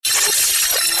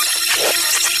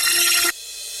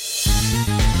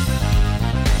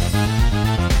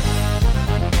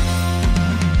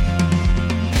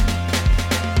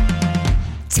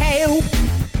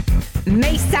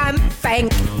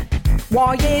think?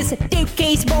 Why is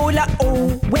Dookie Smaller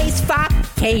always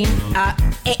fucking up?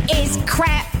 It is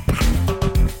crap,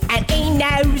 and he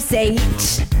knows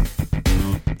it.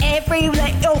 Every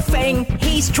little thing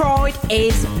he's tried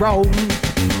is wrong.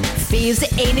 Feels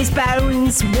it in his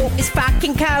bones, walk is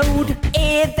fucking cold.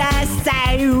 Hear the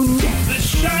sound. The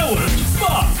shower's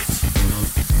fucked.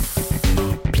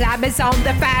 Plumber's on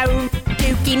the phone.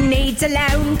 Dookie needs a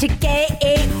loan to get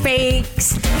it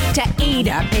fixed. To eat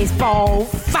up his ball.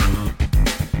 Fuck.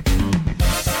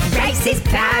 Racist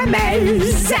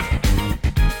plumbers.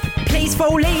 Please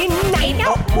fall in, ain't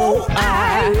no water.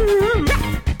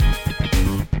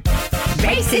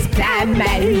 Racist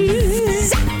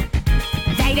plumbers.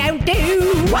 They don't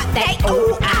do what they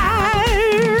ought.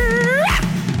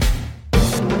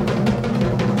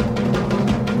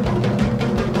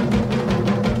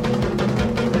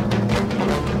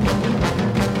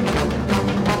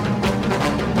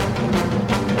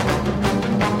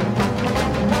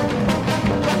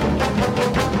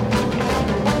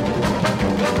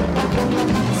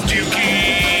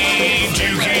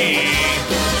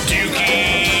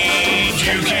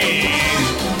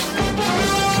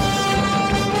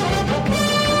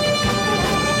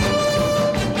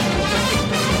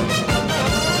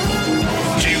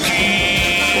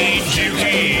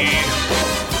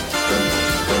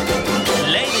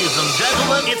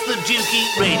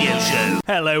 Radio show.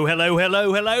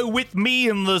 Hello. With me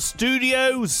in the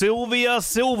studio, Sylvia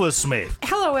Silversmith.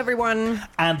 Hello, everyone.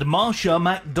 And Marsha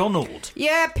MacDonald.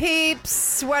 Yeah,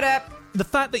 peeps. What up? The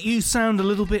fact that you sound a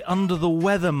little bit under the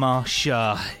weather,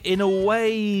 Marsha, in a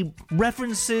way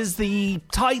references the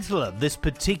title of this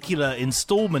particular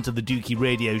installment of the Dookie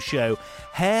Radio show,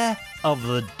 Hair of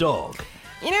the Dog.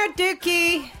 You know,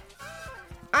 Dookie,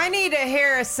 I need a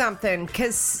hair of something,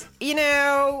 because,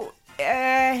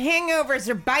 hangovers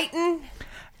are biting.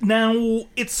 Now,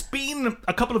 it's been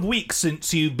a couple of weeks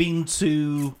since you've been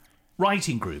to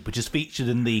Writing Group, which is featured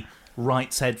in the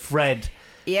Right's Head Fred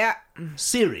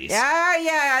series.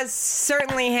 Yeah, it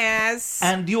certainly has.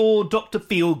 And your Dr.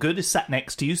 Feelgood is sat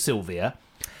next to you, Sylvia.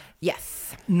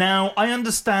 Yes. Now, I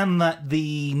understand that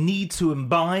the need to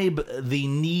imbibe, the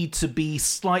need to be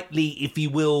slightly, if you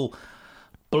will,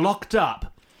 blocked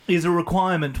up, is a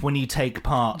requirement when you take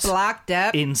part. Blocked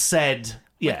up? In said,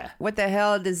 What the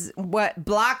hell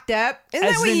blocked up? Isn't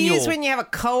that what you use when you have a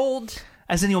cold?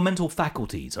 As in your mental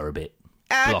faculties are a bit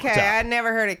blocked up. Okay, I'd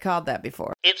never heard it called that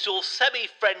before. It's your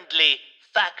semi-friendly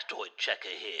factoid checker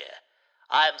here.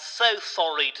 I am so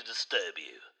sorry to disturb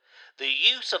you. The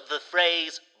use of the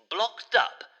phrase blocked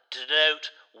up to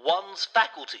denote one's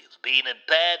faculties being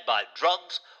impaired by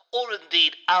drugs or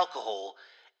indeed alcohol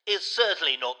is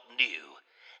certainly not new.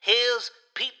 Here's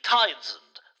Pete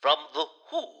Townsend from The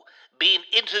Who being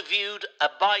interviewed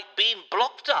about being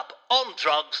blocked up on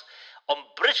drugs on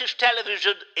British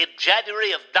television in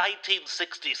January of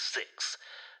 1966.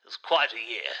 It was quite a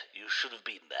year. You should have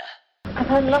been there. I've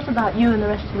heard a lot about you and the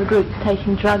rest of the group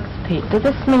taking drugs, Pete. Does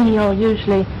this mean you're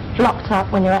usually blocked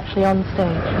up when you're actually on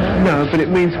stage? No, but it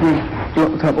means we're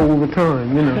blocked up all the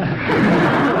time,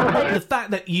 The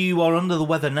fact that you are under the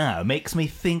weather now makes me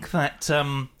think that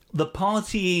the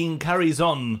partying carries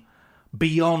on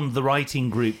beyond the Writing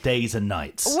Group days and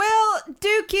nights. Well,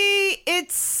 Dookie,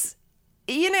 it's,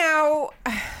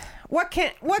 what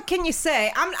can you say?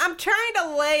 I'm trying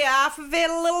to lay off of it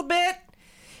a little bit,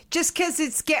 just because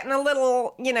it's getting a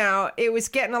little, it was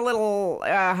getting a little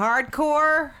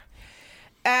hardcore.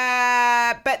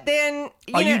 But then,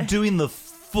 Are you doing the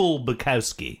full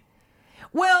Bukowski?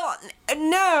 Well,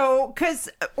 no, because,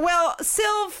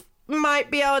 Sylv might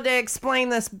be able to explain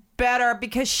this better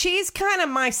because she's kind of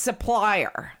my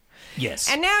supplier. Yes.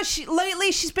 And now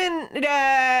lately she's been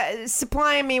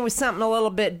supplying me with something a little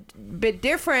bit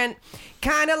different,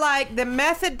 kind of like the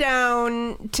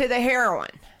methadone to the heroin.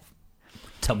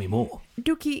 Tell me more.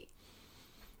 Dookie,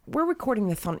 we're recording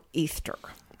this on Easter.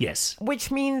 Yes.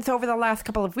 Which means over the last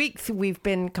couple of weeks we've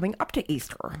been coming up to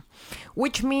Easter,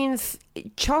 which means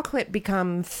chocolate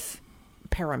becomes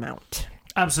paramount.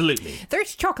 Absolutely.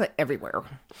 There's chocolate everywhere.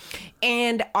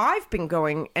 And I've been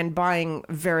going and buying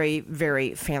very,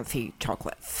 very fancy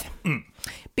chocolates.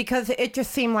 Because it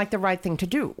just seemed like the right thing to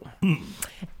do.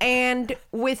 And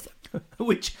with...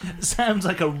 Which sounds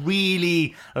like a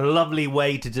really lovely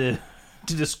way to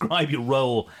describe your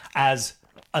role as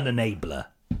an enabler.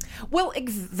 Well,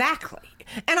 exactly.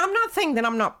 And I'm not saying that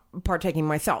I'm not partaking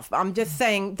myself. I'm just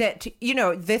saying that,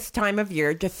 this time of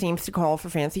year just seems to call for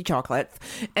fancy chocolates.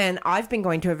 And I've been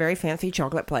going to a very fancy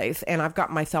chocolate place, and I've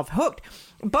got myself hooked.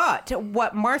 But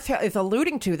what Martha is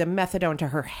alluding to, the methadone to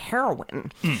her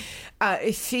heroin,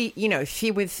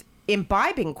 she was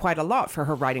imbibing quite a lot for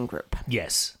her writing group.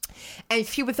 Yes. And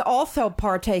she was also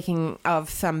partaking of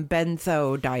some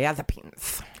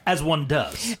benzodiazepines. As one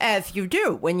does. As you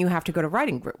do when you have to go to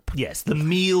writing group. Yes, the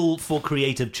meal for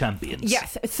creative champions.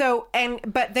 Yes. So,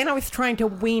 but then I was trying to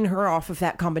wean her off of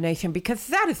that combination because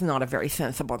that is not a very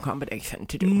sensible combination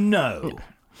to do. No.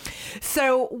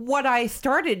 So what I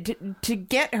started to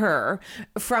get her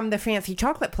from the fancy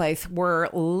chocolate place were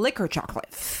liquor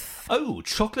chocolates. Oh,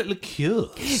 chocolate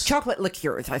liqueurs. Chocolate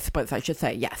liqueurs, I suppose I should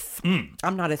say, yes.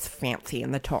 I'm not as fancy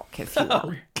in the talk as you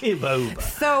are. Give over.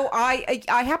 So I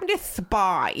happened to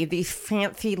spy these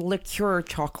fancy liqueur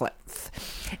chocolates,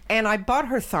 and I bought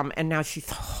her some, and now she's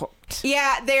hooked.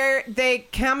 Yeah, they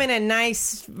come in a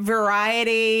nice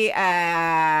variety.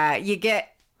 You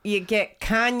get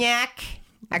cognac,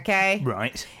 okay?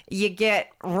 Right. You get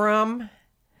rum.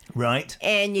 Right.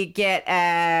 And you get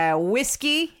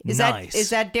whiskey. Is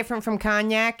that different from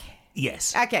cognac?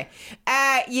 Yes. Okay.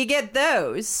 You get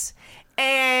those,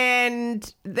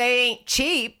 and they ain't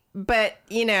cheap. But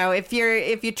if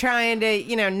you're trying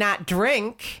to not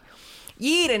drink,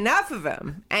 you eat enough of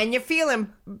them, and you're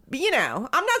feeling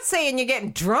I'm not saying you're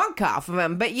getting drunk off of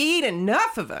them, but you eat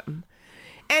enough of them,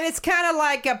 and it's kind of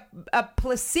like a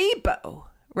placebo.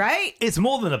 Right? It's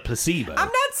more than a placebo. I'm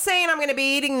not saying I'm going to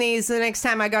be eating these the next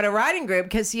time I go to writing group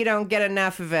because you don't get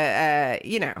enough of it,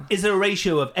 Is there a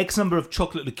ratio of X number of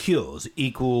chocolate liqueurs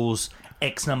equals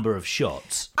X number of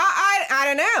shots? I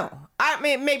don't know. I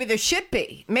mean, maybe there should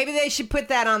be. Maybe they should put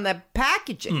that on the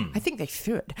packaging. I think they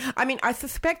should. I mean, I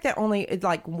suspect that only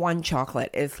like one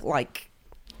chocolate is like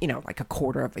a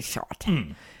quarter of a shot. I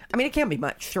mean, it can't be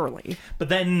much, surely. But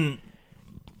then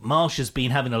Marsha's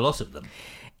been having a lot of them.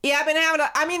 Yeah, I've been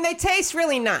having they taste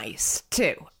really nice,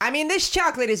 too. I mean, this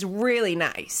chocolate is really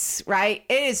nice, right?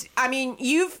 It is. I mean,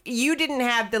 you didn't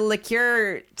have the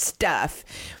liqueur stuff,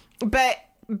 but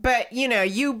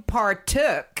you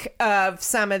partook of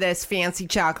some of this fancy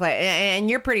chocolate, and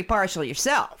you're pretty partial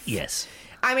yourself. Yes.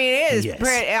 I mean, it is yes.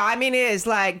 it is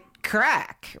like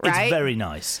crack, right? It's very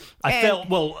nice. I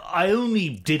only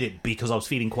did it because I was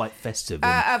feeling quite festive.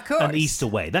 Of course. An Easter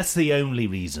way. That's the only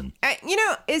reason.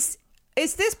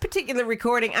 Is this particular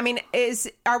recording, I mean,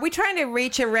 are we trying to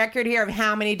reach a record here of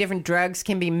how many different drugs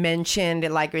can be mentioned,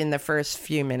 like, in the first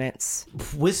few minutes?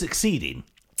 We're succeeding.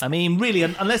 I mean, really,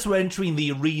 unless we're entering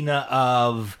the arena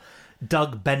of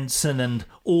Doug Benson and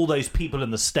all those people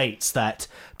in the States that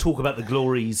talk about the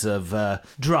glories of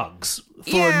drugs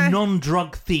for a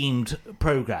non-drug themed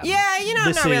program. Yeah,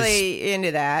 I'm not really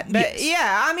into that. But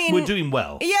yes, I mean, we're doing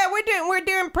well. Yeah, we're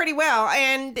doing pretty well.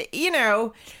 And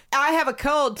I have a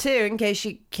cold too, in case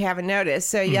you haven't noticed.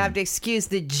 So you have to excuse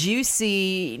the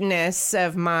juiciness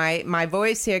of my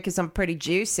voice here because I'm pretty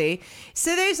juicy.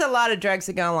 So there's a lot of drugs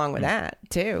that go along with that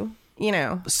too.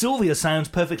 Sylvia sounds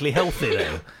perfectly healthy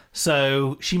though.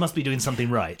 So she must be doing something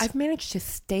right. I've managed to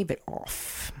stave it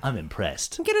off. I'm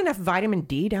impressed. You get enough vitamin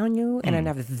D down you and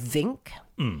enough zinc.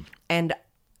 And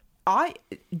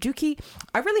Dookie,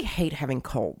 I really hate having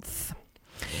colds.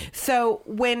 So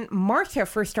when Martha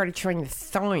first started showing the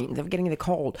signs of getting the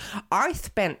cold, I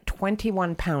spent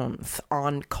 21 pounds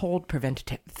on cold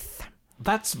preventatives.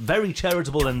 That's very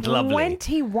charitable and lovely.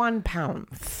 21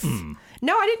 pounds.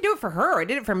 No, I didn't do it for her. I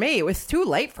did it for me. It was too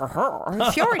late for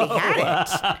her. She already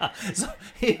had it. So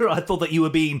here I thought that you were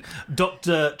being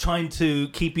doctor trying to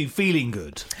keep you feeling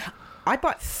good. I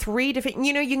bought 3 different...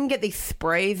 you can get these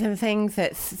sprays and things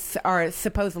that are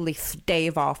supposedly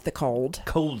stave off the cold.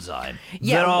 Coldzyme.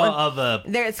 Yeah, there are other...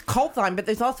 There's Coldzyme, but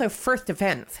there's also First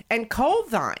Defense. And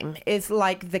Coldzyme is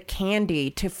like the candy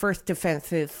to First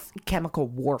Defense's chemical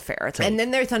warfare. Okay. And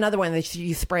then there's another one that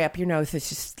you spray up your nose. It's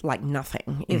just like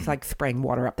nothing. It's like spraying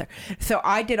water up there. So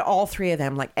I did all 3 of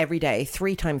them like every day,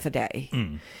 3 times a day.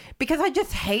 Because I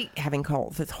just hate having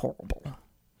colds. It's horrible.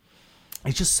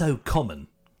 It's just so common.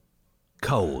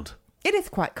 Cold. It is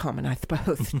quite common, I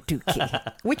suppose,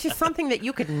 Dookie, which is something that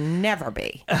you could never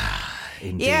be.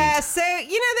 Indeed. Yeah, so,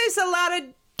 there's a lot of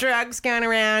drugs going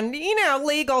around,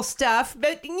 legal stuff,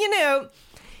 but,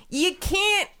 you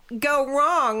can't go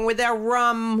wrong with a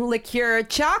rum liqueur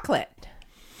chocolate.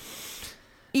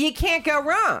 You can't go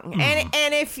wrong.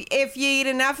 And if you eat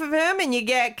enough of them and you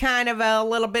get kind of a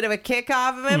little bit of a kick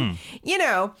off of them,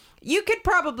 you could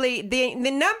probably, the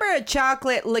number of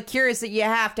chocolate liqueurs that you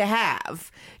have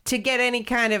to get any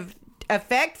kind of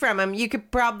effect from them, you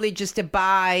could probably just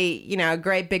buy, a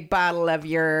great big bottle of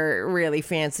your really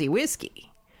fancy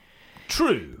whiskey.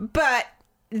 True. But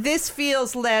this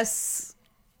feels less,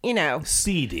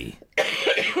 seedy.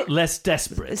 less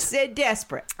desperate.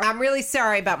 Desperate. I'm really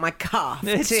sorry about my cough,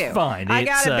 It's too. fine. I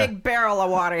got It's, a big barrel of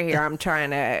water here. I'm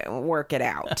trying to work it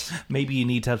out. Maybe you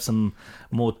need to have some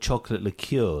more chocolate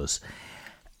liqueurs.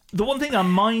 The one thing I'm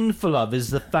mindful of is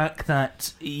the fact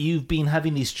that you've been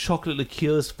having these chocolate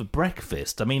liqueurs for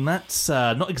breakfast. I mean, that's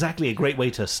not exactly a great way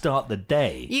to start the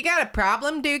day. You got a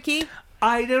problem, Dookie?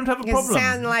 I don't have a You problem.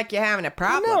 sound like you're having a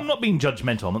problem. No, I'm not being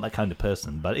judgmental. I'm not that kind of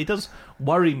person. But it does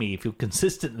worry me if you're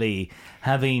consistently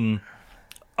having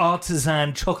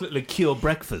artisan chocolate liqueur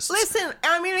breakfast. Listen,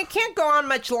 I mean, it can't go on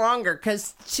much longer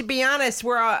because, to be honest,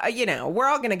 we're all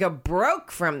going to go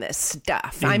broke from this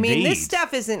stuff. I mean, this Indeed.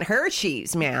 stuff isn't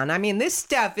Hershey's, man. I mean, this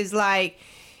stuff is like,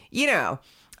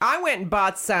 I went and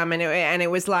bought some and it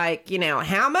was like,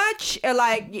 how much?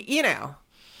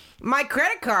 My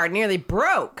credit card nearly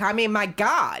broke. I mean, my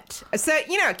God. So,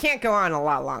 it can't go on a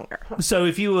lot longer. So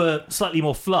if you were slightly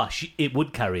more flush, it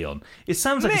would carry on. It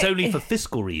sounds like it's only for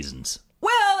fiscal reasons.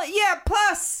 Well, yeah,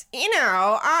 plus,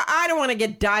 I don't want to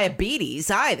get diabetes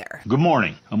either. Good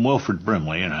morning. I'm Wilfred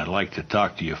Brimley, and I'd like to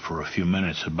talk to you for a few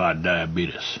minutes about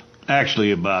diabetes. Actually,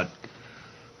 about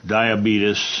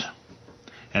diabetes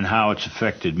and how it's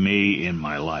affected me in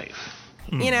my life.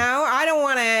 I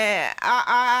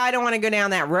don't want to go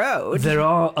down that road. There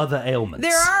are other ailments.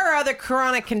 There are other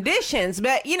chronic conditions,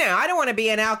 but, I don't want to be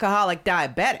an alcoholic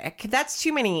diabetic. That's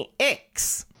too many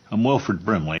icks. I'm Wilfred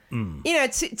Brimley.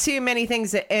 Too many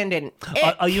things that end in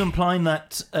ick. Are you implying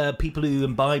that people who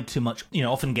imbibe too much,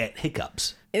 often get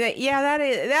hiccups? Yeah,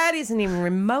 that isn't even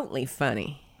remotely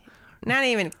funny. Not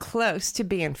even close to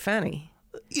being funny.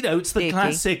 It's the Dicky.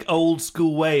 classic old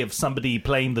school way of somebody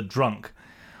playing the drunk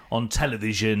on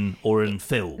television or in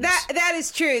films. That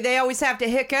is true. They always have to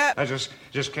hiccup. I just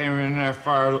came in there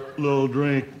for a little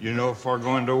drink, before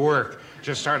going to work.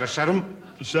 Just start to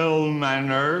settle my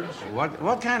nerves.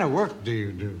 What kind of work do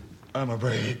you do? I'm a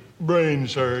brain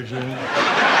surgeon.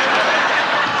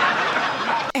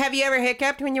 Have you ever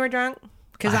hiccuped when you were drunk?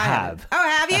 Because I have. Oh,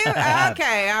 have you?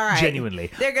 Okay, all right. Genuinely.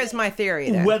 There goes my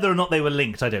theory then. Whether or not they were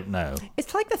linked, I don't know.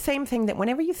 It's like the same thing that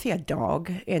whenever you see a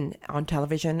dog on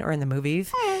television or in the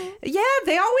movies,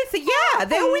 they always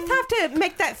have to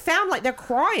make that sound like they're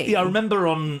crying. Yeah, I remember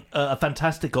on a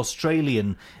fantastic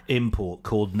Australian import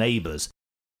called Neighbours.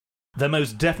 There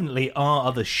most definitely are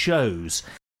other shows.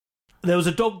 There was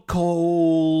a dog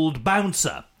called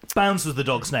Bouncer. Bouncer was the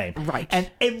dog's name. Right. And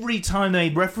every time they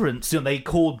made reference, they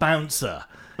called Bouncer.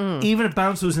 Even if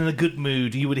Bouncer was in a good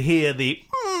mood, you would hear the,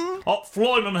 "Oh,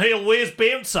 flying here, where's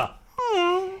Bouncer?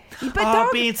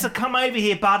 Bouncer, come over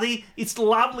here, buddy. It's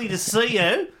lovely to see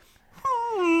you."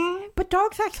 But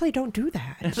dogs actually don't do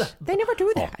that. They never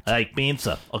do that. Hey,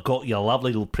 Bouncer, I got your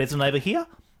lovely little present over here.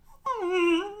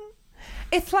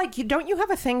 It's like, don't you have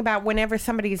a thing about whenever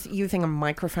somebody's using a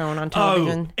microphone on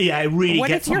television? Oh, yeah, it really What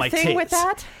gets is on your my thing tits. with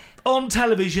that? On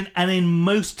television and in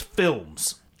most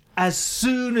films, as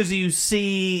soon as you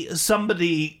see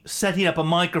somebody setting up a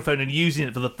microphone and using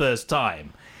it for the first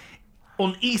time,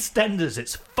 on EastEnders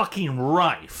it's fucking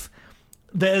rife.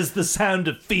 There's the sound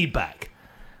of feedback.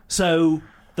 So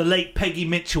the late Peggy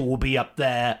Mitchell will be up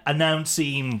there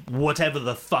announcing whatever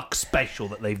the fuck special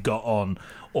that they've got on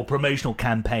or promotional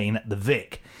campaign at the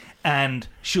Vic, and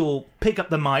she'll pick up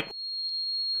the mic.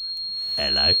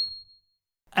 Hello.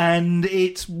 And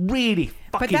it's really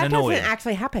fucking But that annoying. doesn't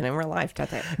actually happen in real life,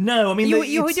 does it? No, I mean... You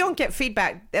it's- don't get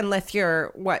feedback unless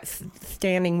you're,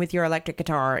 standing with your electric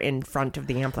guitar in front of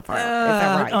the amplifier. Is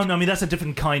that right? Oh, no, I mean, that's a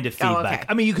different kind of feedback. okay.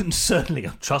 I mean, you can certainly,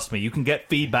 trust me, you can get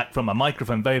feedback from a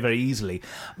microphone very, very easily.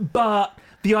 But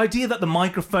the idea that the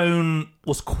microphone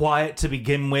was quiet to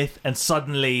begin with and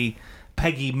suddenly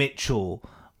Peggy Mitchell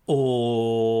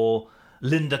or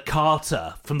Linda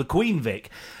Carter from the Queen Vic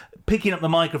picking up the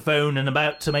microphone and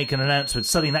about to make an announcement,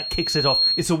 suddenly that kicks it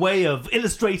off. It's a way of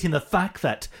illustrating the fact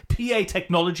that PA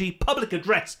technology, public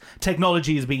address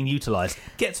technology is being utilised.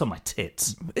 Gets on my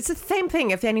tits. It's the same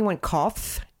thing if anyone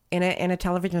coughs in a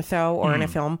television show or in a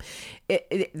film,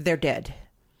 they're dead.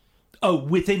 Oh,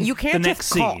 within You can't the next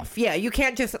just scene. cough. Yeah, you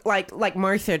can't just, like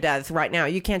Martha does right now,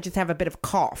 you can't just have a bit of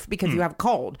cough because you have a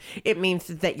cold. It means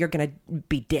that you're going to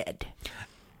be dead.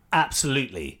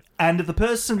 Absolutely. And if the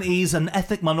person is an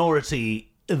ethnic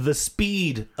minority, the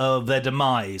speed of their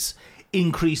demise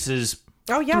increases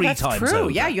Oh, yeah, 3 that's times true.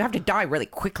 over. Yeah, you have to die really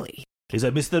quickly. He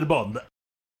said, Mr. Bond,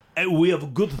 we have a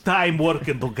good time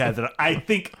working together. I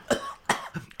think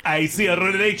I see a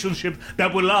relationship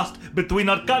that will last between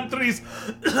our countries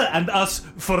and us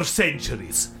for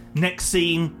centuries. Next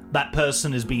scene, that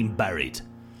person is being buried.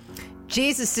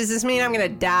 Jesus, does this mean I'm going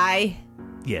to die?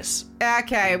 Yes.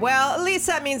 Okay, well, at least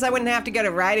that means I wouldn't have to go to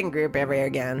writing group ever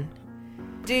again.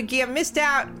 Dookie. I've missed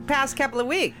out past couple of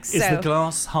weeks. Is so. the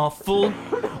glass half full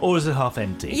or is it half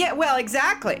empty? Yeah, well,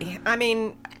 exactly. I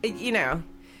mean, you know,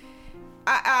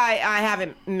 I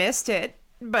haven't missed it,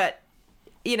 but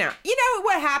you know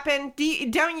what happened?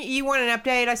 Don't you want an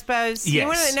update? I suppose. Yes. You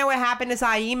want to know what happened? Is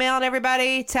I emailed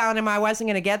everybody telling them I wasn't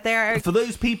going to get there. For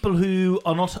those people who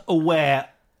are not aware,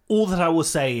 all that I will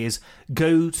say is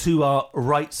go to our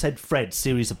Right Said Fred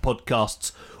series of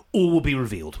podcasts. All will be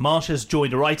revealed. Marsha's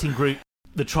joined a writing group.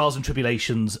 The trials and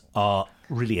tribulations are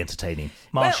really entertaining.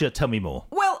 Marsha, tell me more.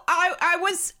 Well, I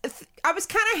was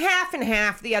kind of half and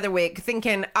half the other week,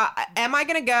 thinking, am I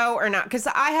going to go or not? Because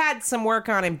I had some work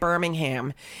on in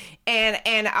Birmingham,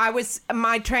 and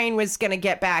my train was going to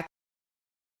get back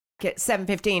at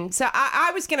 7:15, so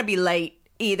I was going to be late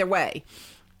either way,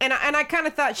 and I kind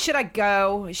of thought, should I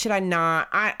go? Should I not?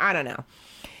 I don't know.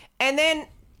 And then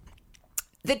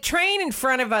the train in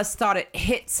front of us thought it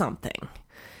hit something.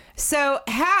 So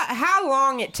how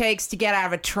long it takes to get out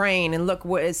of a train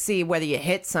and see whether you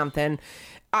hit something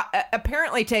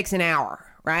apparently takes an hour,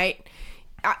 right?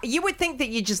 You would think that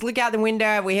you just look out the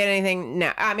window, if we hit anything.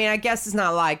 No, I mean, I guess it's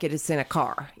not like it's in a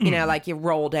car. You know, like you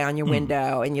roll down your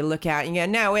window and you look out and you go,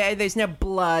 no, there's no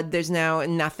blood, there's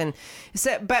nothing.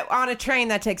 So, but on a train,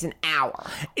 that takes an hour.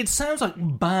 It sounds like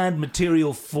bad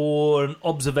material for an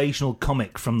observational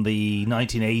comic from the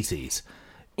 1980s.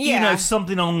 Yeah. You know,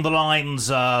 something along the lines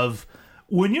of,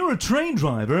 when you're a train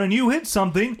driver and you hit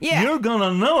something, you're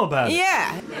gonna know about it.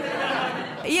 Yeah.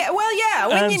 Yeah, well, yeah,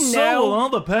 when and you so know. will all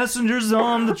the passengers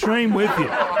on the train with you.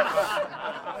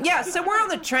 Yeah, so we're on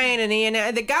the train, and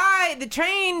the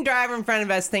train driver in front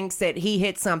of us thinks that he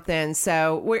hit something,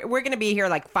 so we're going to be here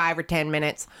like 5 or 10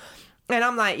 minutes. And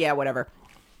I'm like, yeah, whatever.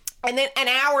 And then an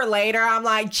hour later, I'm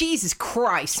like, Jesus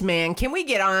Christ, man, can we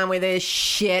get on with this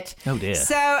shit? Oh, dear.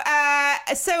 So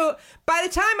by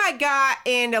the time I got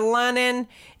into London,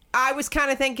 I was kind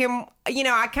of thinking, you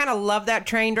know, I kind of love that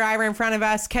train driver in front of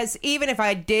us, because even if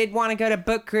I did want to go to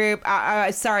book group,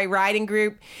 writing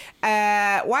group,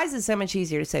 why is it so much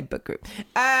easier to say book group?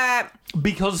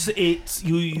 Because it's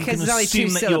you can it's only assume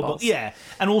 2 that syllables.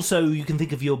 and also you can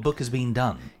think of your book as being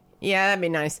done. Yeah, that'd be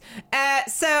nice.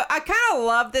 So I kind of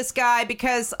love this guy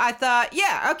because I thought,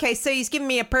 yeah, okay, so he's giving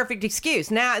me a perfect excuse.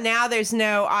 Now there's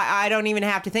no, I don't even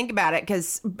have to think about it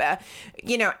because,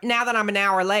 you know, now that I'm an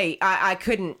hour late, I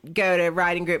couldn't go to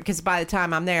writing group because by the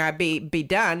time I'm there, I'd be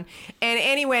done. And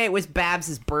anyway, it was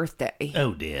Babs's birthday.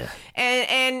 Oh, dear.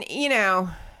 And you know,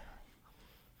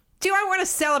 do I want to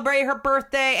celebrate her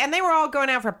birthday? And they were all going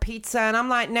out for pizza, and I'm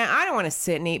like, no, I don't want to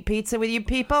sit and eat pizza with you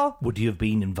people. Would you have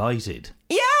been invited?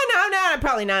 Yeah, no, I'm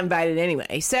probably not invited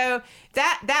anyway. So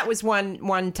that was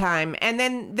one time. And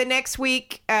then the next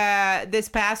week, this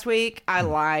past week, I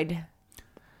lied.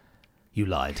 You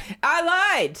lied.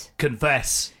 I lied.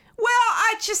 Confess. Well,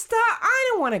 I just thought, I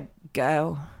don't want to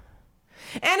go.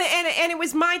 And it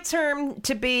was my turn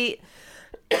to be,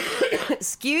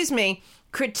 excuse me,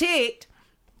 critiqued.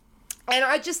 And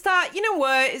I just thought, you know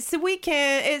what? It's the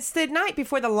weekend. It's the night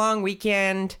before the long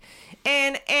weekend.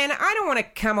 And I don't want to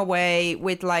come away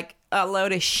with like a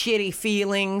load of shitty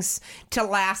feelings to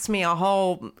last me a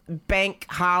whole bank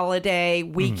holiday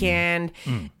weekend.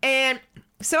 And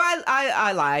so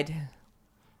I lied.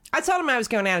 I told him I was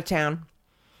going out of town.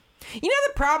 You know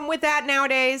the problem with that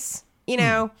nowadays? You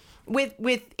know,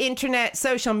 with internet,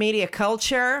 social media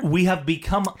culture. We have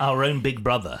become our own big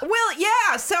brother. Well,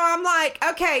 yeah. So I'm like,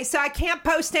 okay, so I can't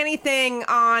post anything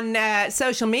on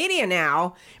social media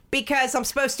now because I'm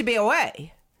supposed to be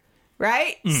away,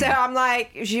 right? So I'm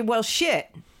like, well, shit.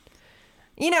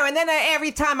 You know, and then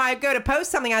every time I go to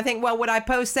post something, I think, well, would I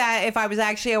post that if I was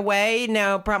actually away?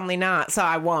 No, probably not. So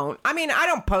I won't. I mean, I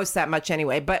don't post that much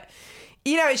anyway, but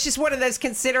you know, it's just one of those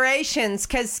considerations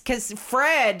because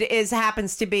Fred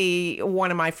happens to be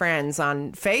one of my friends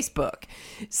on Facebook.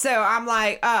 So I'm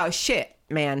like, oh, shit,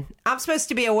 man. I'm supposed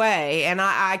to be away, and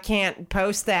I can't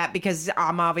post that because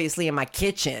I'm obviously in my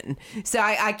kitchen. So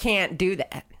I can't do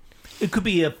that. It could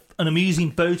be an amusing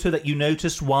photo that you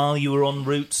noticed while you were en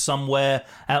route somewhere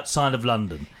outside of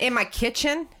London. In my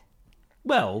kitchen?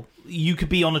 Well, you could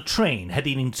be on a train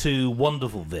heading into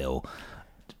Wonderfulville,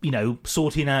 you know,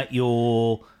 sorting out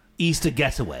your Easter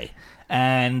getaway,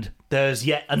 and there's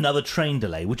yet another train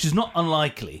delay, which is not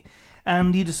unlikely,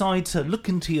 and you decide to look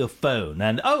into your phone,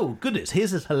 and oh, goodness,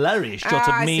 here's this hilarious shot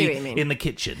of me in the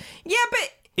kitchen. Yeah, but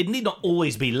It need not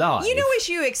always be live. You know, as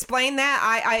you explain that,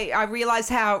 I realize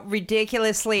how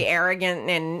ridiculously arrogant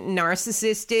and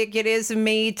narcissistic it is of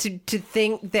me to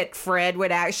think that Fred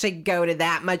would actually go to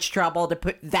that much trouble to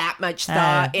put that much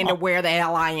thought into where the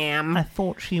hell I am. I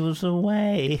thought she was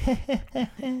away.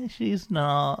 She's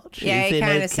not. She's Yeah, it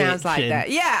kind of sounds like that.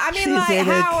 Yeah, I mean, she's like in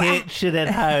how... her kitchen at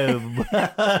home.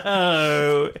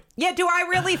 Yeah, do I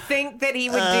really think that he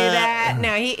would do that?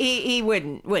 No, he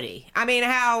wouldn't, would he? I mean,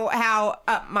 how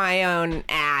up my own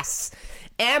ass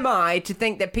am I to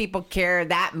think that people care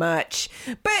that much?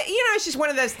 But, it's just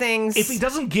one of those things. If he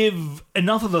doesn't give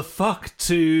enough of a fuck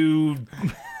to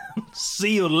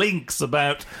see your links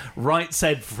about Right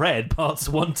Said Fred, parts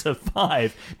 1 to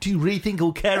 5, do you really think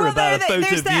he'll care about a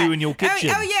photo of you in your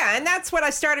kitchen? Oh, yeah, and that's what I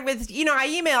started with. I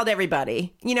emailed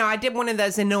everybody. I did one of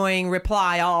those annoying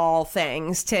reply all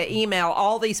things to email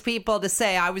all these people to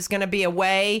say I was going to be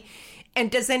away. And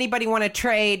does anybody want to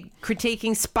trade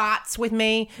critiquing spots with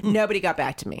me? Nobody got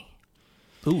back to me.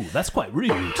 Ooh, that's quite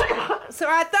rude. So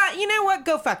I thought, you know what?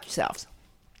 Go fuck yourselves.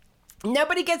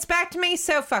 Nobody gets back to me,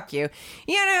 so fuck you.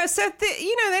 They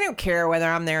don't care whether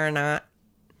I'm there or not.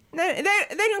 They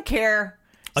don't care.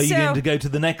 Are you going to go to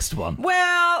the next one?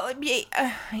 Well,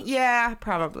 yeah,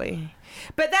 probably.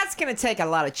 But that's going to take a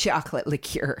lot of chocolate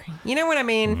liqueur. You know what I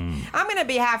mean? I'm going to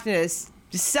be having to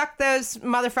suck those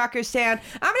motherfuckers down.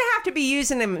 I'm going to have to be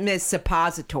using them as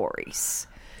suppositories.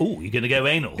 Oh, you're going to go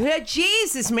anal? Yeah,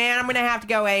 Jesus, man, I'm going to have to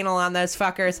go anal on those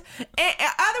fuckers.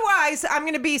 Otherwise, I'm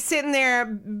going to be sitting there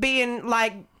being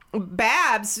like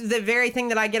Babs, the very thing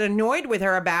that I get annoyed with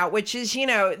her about, which is,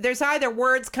 there's either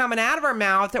words coming out of her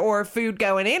mouth or food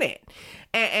going in it.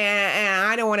 And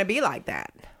I don't want to be like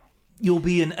that. You'll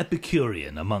be an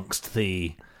Epicurean amongst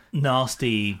the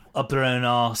nasty, up their own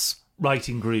arse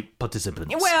writing group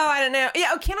participants. Well, I don't know.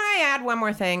 Yeah, can I add one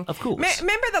more thing? Of course.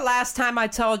 Remember the last time I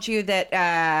told you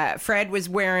that Fred was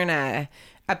wearing a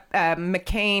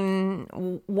McCain,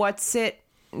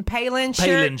 Palin shirt?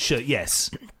 Palin shirt, yes.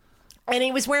 And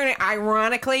he was wearing it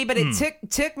ironically, but it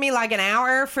took me like an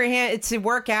hour for him to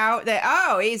work out that,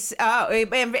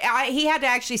 he had to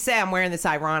actually say, I'm wearing this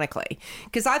ironically.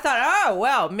 Because I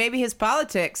thought, maybe his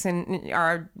politics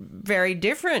are very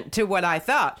different to what I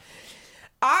thought.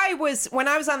 When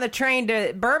I was on the train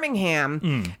to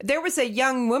Birmingham, there was a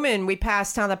young woman we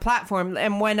passed on the platform.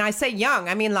 And when I say young,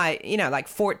 I mean like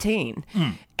 14.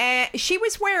 And she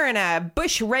was wearing a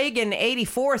Bush Reagan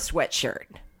 84 sweatshirt.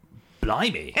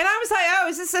 Blimey. And I was like,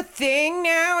 is this a thing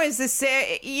now? Is this,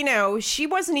 she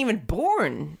wasn't even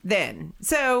born then.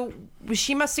 So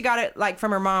she must have got it like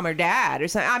from her mom or dad or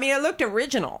something. I mean, it looked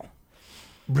original.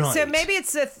 Right. So maybe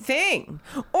it's a thing.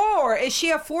 Or is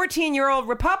she a 14-year-old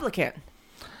Republican?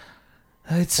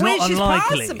 It's not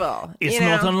unlikely. Possible, it's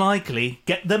not unlikely.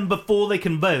 Get them before they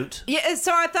can vote. Yeah,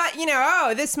 so I thought,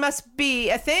 this must be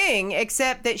a thing,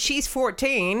 except that she's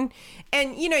 14,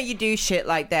 and, you do shit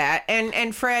like that,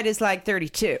 and Fred is like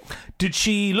 32. Did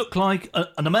she look like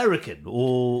an American,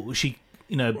 or was she,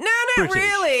 No, not British?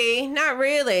 really. Not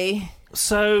really.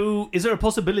 So, is there a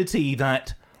possibility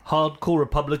that hardcore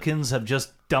Republicans have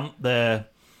just dumped their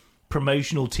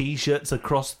promotional T-shirts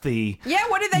across the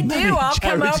what do they do? I'll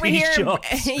come over here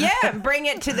and bring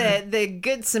it to the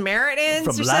Good Samaritans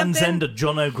from or Land's something. End to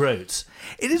John O'Groats.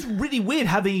 It is really weird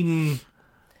having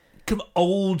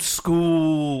old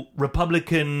school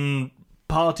Republican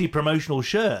Party promotional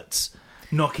shirts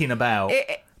knocking about,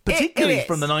 particularly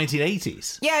from the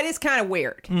 1980s. Yeah, it is kind of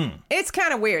weird. It's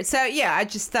kind of weird. So I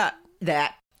just thought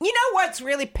that. You know what's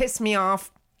really pissed me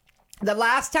off? The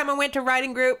last time I went to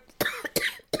writing group,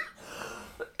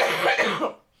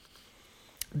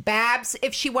 Babs,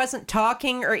 if she wasn't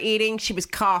talking or eating, she was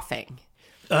coughing.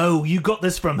 Oh, you got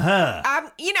this from her. And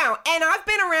I've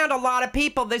been around a lot of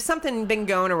people. There's something been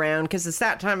going around because it's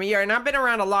that time of year. And I've been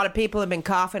around a lot of people who have been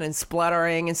coughing and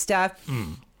spluttering and stuff.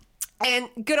 And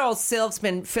good old Sylv's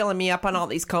been filling me up on all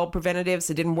these cold preventatives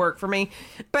that didn't work for me.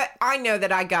 But I know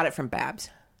that I got it from Babs.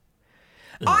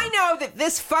 I know that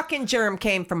this fucking germ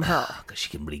came from her. Because she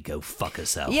can really go fuck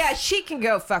herself. Yeah, she can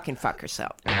go fucking fuck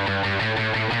herself. Go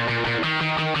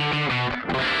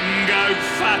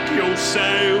fuck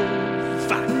yourself.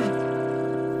 Fuck.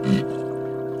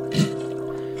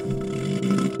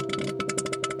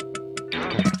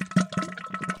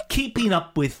 Keeping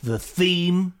up with the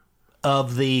theme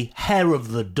of the hair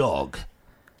of the dog,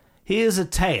 here's a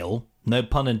tale, no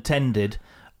pun intended,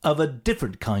 of a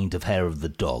different kind of hair of the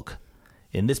dog.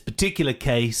 In this particular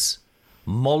case,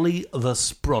 Molly the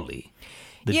Sprolly,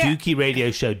 the Dookie radio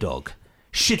show dog.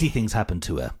 Shitty things happen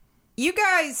to her. You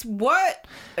guys, what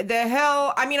the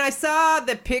hell? I mean, I saw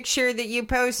the picture that you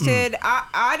posted.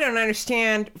 I don't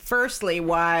understand, firstly,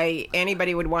 why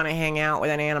anybody would want to hang out with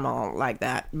an animal like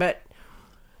that. But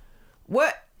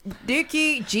what?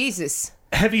 Dookie, Jesus.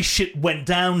 Heavy shit went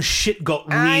down, shit got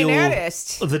real. I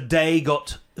noticed. The day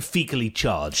got fecally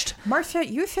charged. Martha,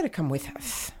 you should have come with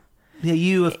us. Yeah,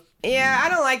 you have... Yeah, I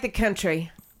don't like the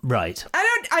country. Right.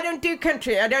 I don't do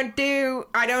country. I don't do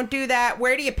that.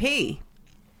 Where do you pee?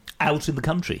 Out in the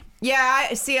country. Yeah,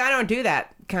 I don't do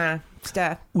that kind of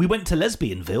stuff. We went to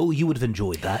Lesbianville. You would have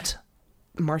enjoyed that.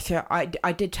 Martha,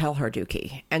 I did tell her,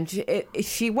 Dookie, and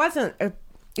she wasn't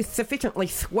sufficiently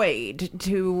swayed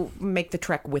to make the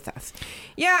trek with us.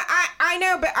 Yeah, I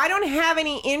know, but I don't have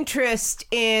any interest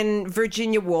in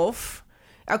Virginia Woolf.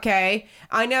 Okay,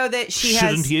 I know that she has...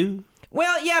 Shouldn't you?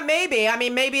 Well, yeah, maybe. I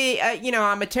mean, maybe,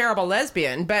 I'm a terrible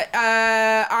lesbian. But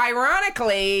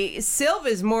ironically,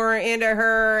 Sylva's more into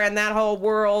her and that whole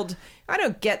world. I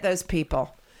don't get those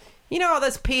people. You know, all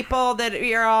those people that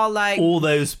you're all like... All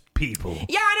those people.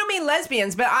 Yeah, I don't mean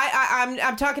lesbians, but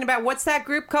I'm talking about, what's that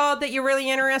group called that you're really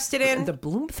interested in? The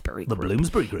Bloomsbury Group. The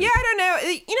Bloomsbury Group. Yeah, I don't know.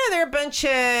 You know, they're a bunch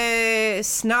of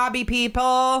snobby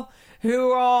people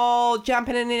who are all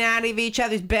jumping in and out of each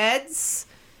other's beds.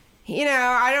 You know,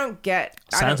 I don't get...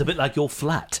 Sounds a bit like your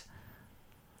flat.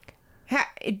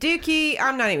 Dookie,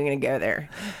 I'm not even going to go there.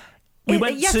 We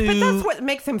went yes, to... but that's what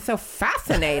makes them so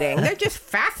fascinating. They're just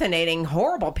fascinating,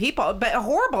 horrible people, but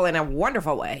horrible in a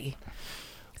wonderful way.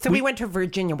 So we went to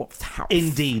Virginia Woolf's house.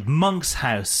 Indeed. Monk's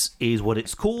House is what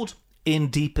it's called in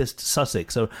deepest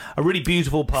Sussex. So a really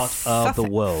beautiful part of the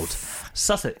world.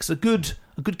 Sussex, a good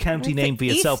county name for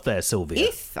yourself there, Sylvia.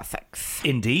 East Sussex.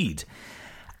 Indeed.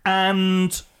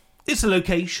 And... it's a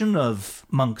location of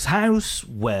Monk's House,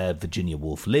 where Virginia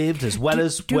Woolf lived, as well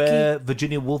as where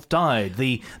Virginia Woolf died.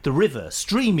 The river,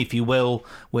 stream, if you will,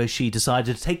 where she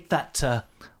decided to take that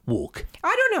walk.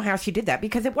 I don't know how she did that,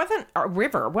 because it wasn't a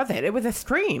river, was it? It was a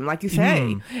stream, like you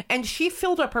say. And she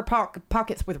filled up her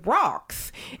pockets with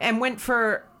rocks and went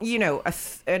for,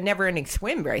 a never-ending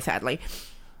swim, very sadly.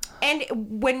 And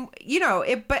when,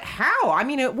 but how? I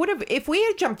mean, it would have, if we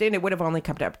had jumped in, it would have only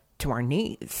come up to our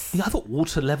knees. Yeah, I thought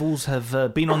water levels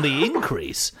have been on the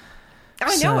increase.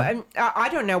 I know. And I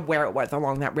don't know where it was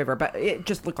along that river, but it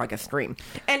just looked like a stream.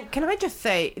 And can I just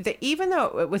say that even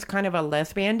though it was kind of a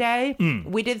lesbian day,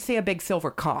 we did see a big silver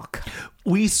cock.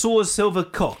 We saw a silver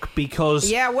cock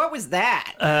because... Yeah, what was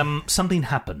that? Something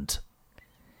happened.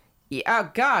 Yeah,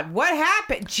 oh, God, what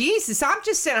happened? Jesus, I'm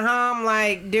just sitting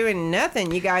home, doing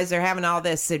nothing. You guys are having all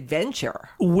this adventure.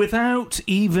 Without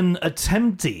even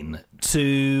attempting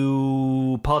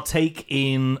to partake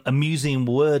in amusing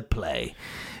wordplay,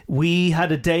 we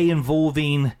had a day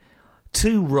involving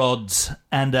 2 rods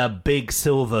and a big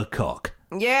silver cock.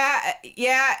 Yeah,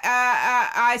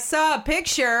 I saw a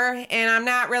picture, and I'm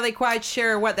not really quite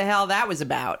sure what the hell that was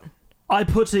about. I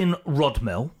put in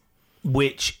Rodmill,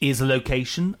 which is a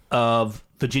location of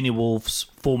Virginia Woolf's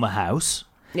former house.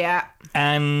 Yeah.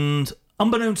 And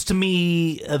unbeknownst to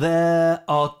me, there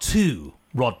are 2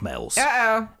 Rodmills.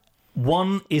 Uh-oh.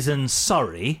 One is in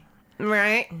Surrey.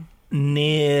 Right.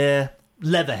 Near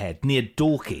Leatherhead, near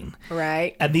Dorking.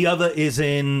 Right. And the other is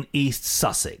in East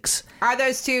Sussex. Are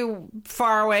those 2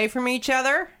 far away from each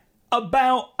other?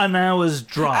 About an hour's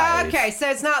drive. Okay, so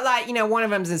it's not like, one of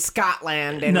them's in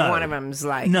Scotland and one of them's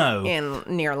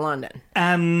near London.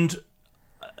 And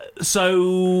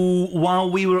so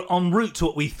while we were en route to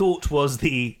what we thought was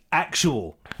the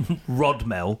actual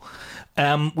Rodmill,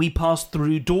 we passed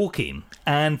through Dorking.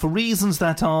 And for reasons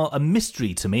that are a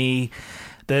mystery to me,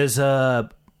 there's a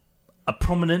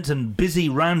prominent and busy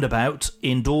roundabout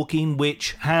in Dorking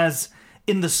which has...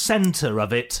 in the centre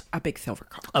of it... a big silver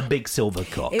cock. A big silver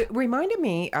cock. It reminded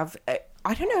me of...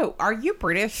 I don't know. Are you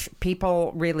British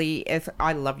people really...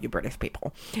 I love you British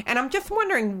people. And I'm just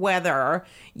wondering whether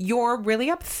you're really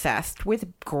obsessed with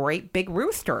great big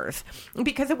roosters.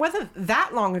 Because it wasn't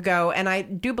that long ago, and I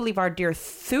do believe our dear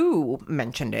Sue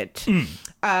mentioned it,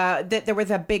 that there was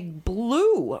a big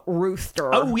blue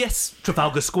rooster. Oh, yes.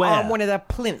 Trafalgar Square. On one of the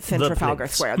plinths in Trafalgar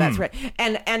Square. That's right.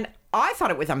 And I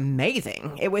thought it was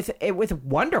amazing. It was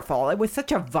wonderful. It was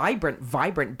such a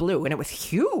vibrant blue, and it was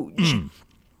huge.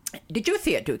 Did you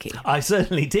see it, Dookie? I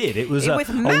certainly did. It was a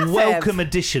welcome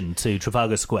addition to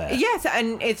Trafalgar Square. Yes,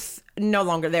 and it's no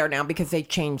longer there now because they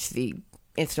changed the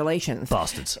installations.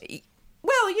 Bastards.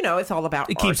 Well, it's all about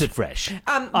It art. keeps it fresh.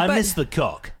 I miss the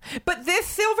cock. But this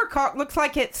silver cock looks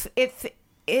like it's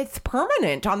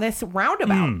permanent on this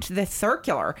roundabout, this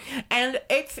circular, and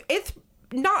it's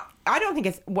I don't think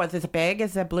it was as big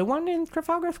as the blue one in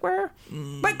Trafalgar Square,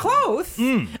 but close.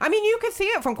 I mean, you could see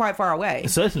it from quite far away.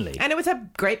 Certainly. And it was a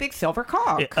great big silver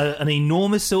cock. An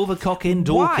enormous silver cock in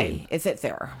Dorking. Why is it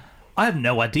there? I have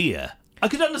no idea. I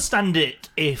could understand it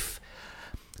if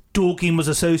Dorking was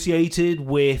associated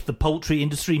with the poultry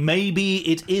industry. Maybe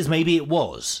it is, maybe it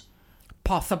was.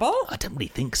 Possible? I don't really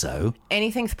think so.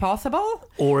 Anything's possible?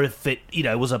 Or if it,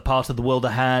 was a part of the world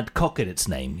that had cock in its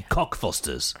name.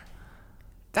 Cockfosters.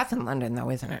 That's in London,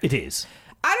 though, isn't it? It is.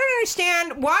 I don't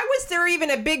understand. Why was there even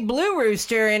a big blue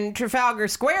rooster in Trafalgar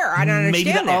Square? I don't understand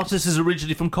Maybe the that. artist is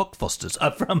originally from Cockfosters.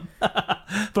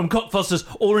 From Cockfosters,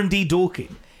 or indeed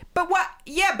Dorking. But what?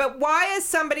 Yeah, but why is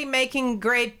somebody making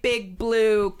great big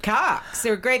blue cocks?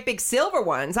 They're great big silver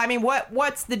ones. I mean,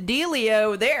 what's the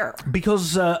dealio there?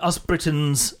 Because us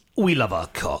Britons, we love our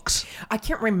cocks. I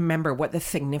can't remember what the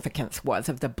significance was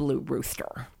of the blue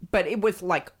rooster, but it was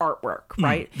like artwork,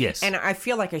 right? Yes. And I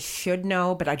feel like I should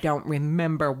know, but I don't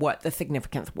remember what the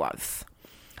significance was.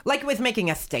 Like it was making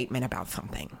a statement about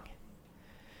something.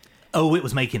 Oh, it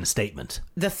was making a statement.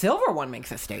 The silver one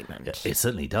makes a statement. It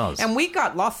certainly does. And we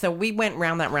got lost, so we went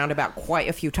round that roundabout quite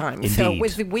a few times. Indeed.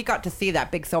 So we got to see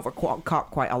that big silver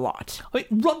cock quite a lot. I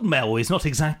mean, Rodmell is not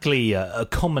exactly a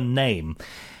common name.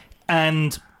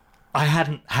 And I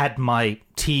hadn't had my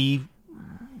tea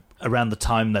around the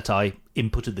time that I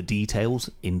inputted the details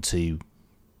into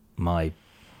my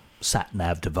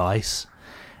sat-nav device.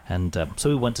 And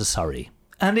so we went to Surrey.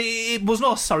 And it was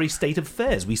not a sorry state of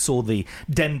affairs. We saw the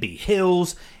Denby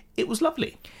Hills. It was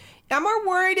lovely. I'm more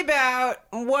worried about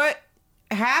what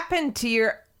happened to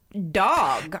your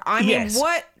dog. I mean, Yes.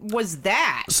 what was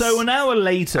that? So an hour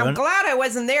later... I'm glad I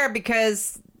wasn't there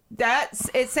because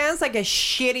it sounds like a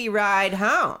shitty ride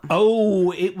home.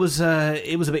 Oh, it was a bit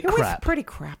It was crap. pretty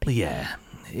crappy. Yeah,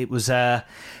 it was...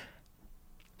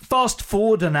 Fast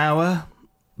forward an hour...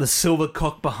 The silver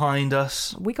cock behind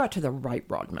us. We got to the right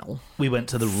rod mill. We went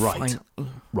to the right Finally.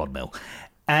 rod mill.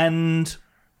 And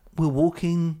we're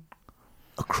walking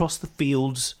across the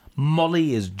fields.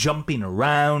 Molly is jumping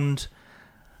around.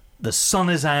 The sun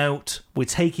is out. We're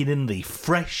taking in the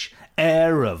fresh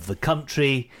air of the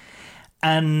country.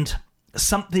 And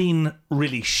something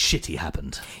really shitty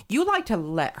happened. You like to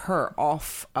let her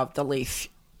off of the leash.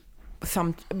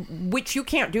 Which you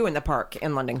can't do in the park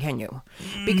in London, can you?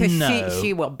 Because No.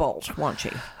 she will bolt, won't she?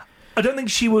 I don't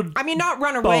think she would... I mean, not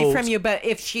run away bolt. from you, but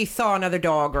if she saw another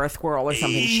dog or a squirrel or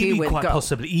something, she would quite go.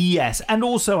 possibly, yes. And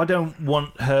also, I don't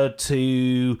want her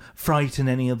to frighten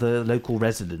any of the local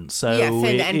residents. So Yes,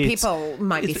 and it's- people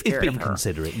might be it's scared being of her.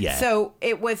 considerate, yeah. So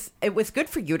it was good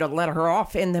for you to let her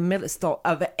off in the middle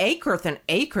of acres and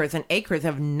acres and acres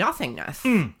of nothingness.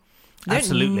 There's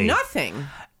absolutely. nothing.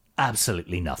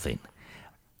 Absolutely nothing.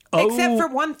 Except Oh, for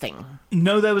one thing.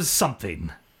 No, there was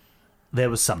something. There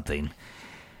was something.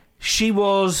 She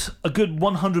was a good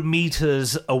 100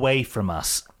 metres away from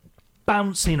us,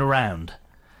 bouncing around.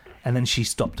 And then she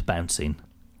stopped bouncing.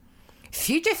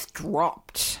 She just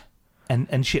dropped.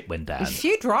 And shit went down.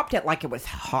 She dropped it like it was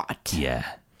hot. Yeah.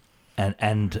 And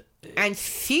And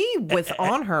she was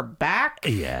on her back.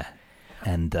 yeah.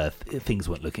 And things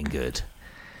weren't looking good.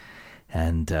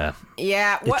 And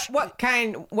Yeah. What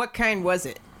kind was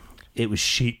it? it was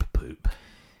sheep poop.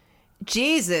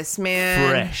 Jesus, man.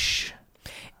 Fresh.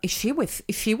 She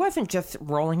wasn't just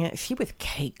rolling it, she was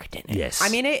caked in it. Yes. I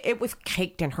mean, it was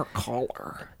caked in her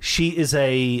collar. She is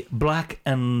a black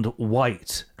and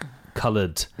white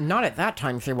coloured. Not at that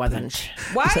time she wasn't.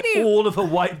 Why So do you... all of her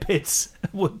white bits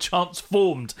were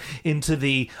transformed into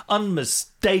the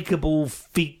unmistakable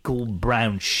fecal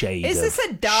brown shade. Is this a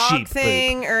of dog sheep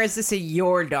thing poop. or is this a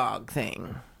your dog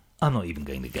thing? I'm not even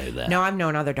going to go there. No, I've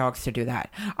known other dogs to do that.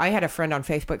 I had a friend on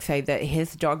Facebook say that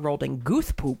his dog rolled in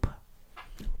goose poop.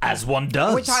 As one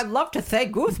does. Which I love to say,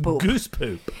 goose poop. Goose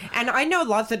poop. And I know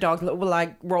lots of dogs that will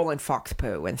like roll in fox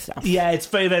poo and stuff. Yeah, it's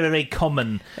very, very, very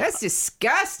common. That's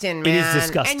disgusting, man. is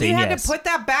disgusting, And you had yes. to put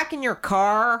that back in your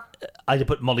car? I had to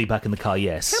put Molly back in the car,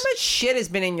 yes. How much shit has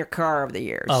been in your car over the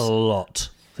years? A lot.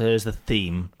 There's the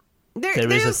theme. There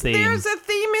is a theme. There's a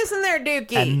theme, isn't there,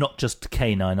 Dookie? And not just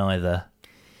canine either.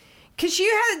 Because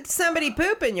you had somebody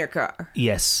poop in your car.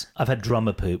 Yes, I've had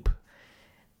drummer poop.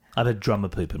 I've had drummer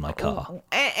poop in my car.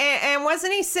 And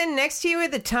wasn't he sitting next to you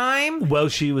at the time? Well,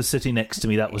 she was sitting next to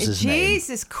me. That was his name.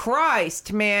 Jesus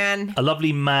Christ, man. A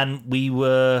lovely man. We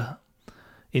were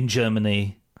in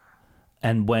Germany,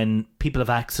 and when people have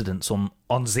accidents on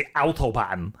the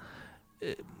Autobahn,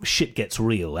 shit gets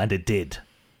real, and it did.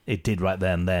 It did right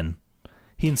there and then.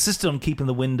 He insisted on keeping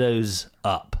the windows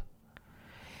up.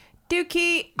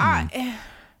 Dookie,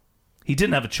 He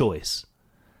didn't have a choice.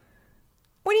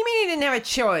 What do you mean he didn't have a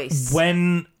choice?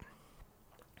 When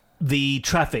the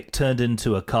traffic turned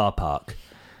into a car park,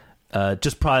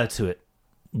 just prior to it,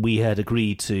 we had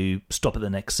agreed to stop at the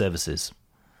next services,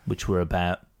 which were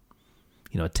about,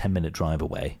 a 10-minute drive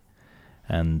away.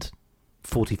 And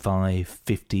 45,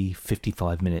 50,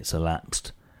 55 minutes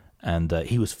elapsed, and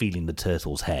he was feeling the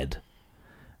turtle's head.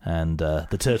 And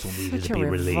the turtle needed to be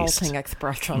released. Revolting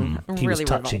expression. He was Really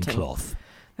touching revolting. cloth.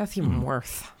 That's even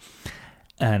worse.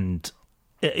 And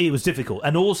it was difficult.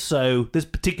 And also, this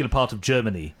particular part of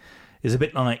Germany is a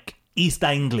bit like East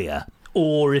Anglia,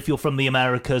 or if you're from the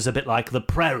Americas, a bit like the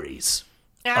prairies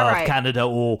of Canada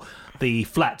or the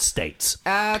flat states.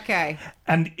 Okay.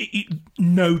 And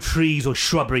no trees or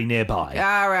shrubbery nearby.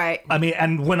 All right. I mean,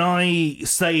 and when I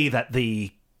say that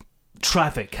the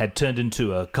traffic had turned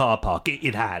into a car park,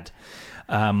 it had.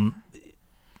 Poor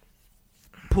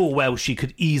Welshie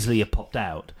could easily have popped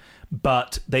out,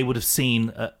 but they would have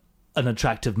seen an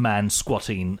attractive man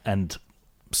squatting and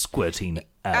squirting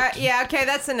out. Yeah, okay,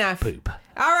 that's enough. Poop.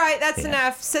 All right, that's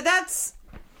enough. So that's...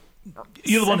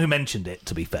 You're the one who mentioned it,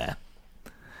 to be fair.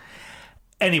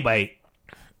 Anyway,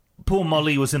 poor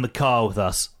Molly was in the car with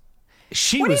us. What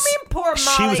do you mean, poor Molly?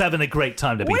 She was having a great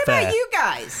time, to be fair. What about you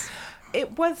guys?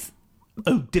 It was...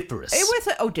 Odiferous. It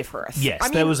was odiferous. Yes,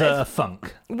 there was a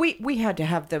funk. We had to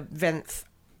have the vents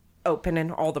open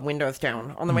and all the windows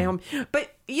down on the way home.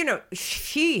 But,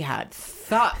 she had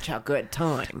such a good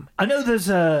time. I know there's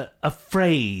a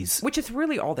phrase... Which is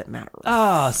really all that matters.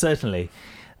 Ah, certainly.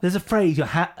 There's a phrase, you're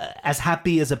as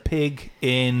happy as a pig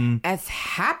in... As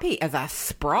happy as a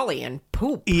sprawly and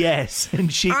poop. Yes, in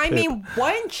sheep poop. mean,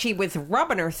 when she was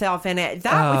rubbing herself in it,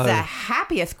 that was the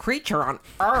happiest creature on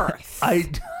earth.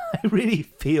 I really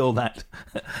feel that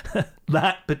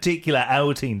that particular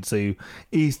outing to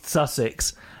East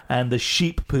Sussex and the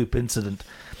sheep poop incident,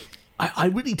 I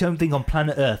really don't think on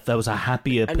planet Earth there was a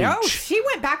happier pooch. No, she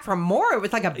went back for more. It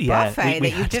was like a buffet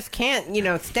that you just can't,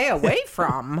 stay away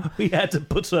from. We had to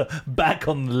put her back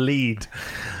on the lead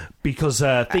because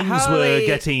things were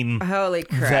getting holy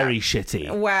crap. very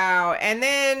shitty. Wow. And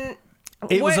then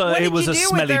It what was did a you do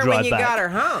smelly with her drive when you back. got her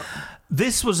home?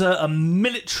 This was a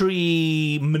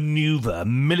military maneuver,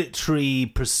 military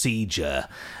procedure.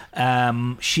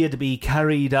 She had to be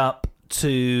carried up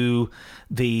to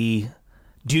the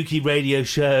Dukey radio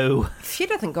show. She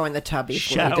doesn't go in the tub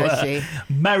easily, Shower. does she?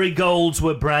 Marigolds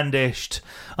were brandished.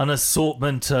 An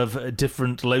assortment of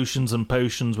different lotions and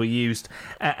potions were used.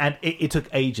 And it took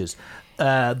ages.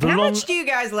 How much do you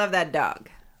guys love that dog?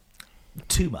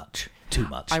 Too much.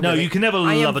 You can never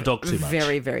love a dog too much.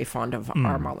 Very, very fond of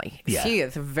our Molly. Yeah. She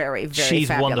is very, very she's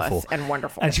fabulous wonderful. and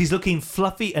wonderful. And she's looking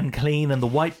fluffy and clean, and the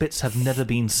white bits have never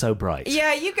been so bright.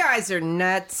 Yeah, you guys are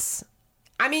nuts.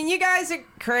 I mean, you guys are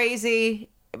crazy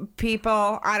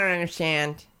people. I don't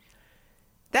understand.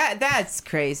 That's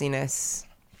craziness.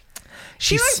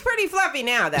 She looks pretty fluffy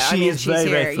now, though. She's very, here.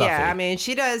 very fluffy. Yeah, I mean,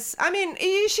 she does. I mean,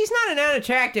 she's not an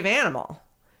unattractive animal.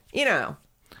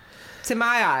 To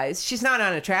my eyes, she's not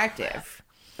unattractive.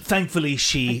 Thankfully,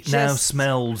 she now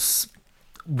smells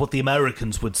what the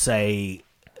Americans would say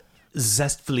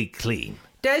zestfully clean.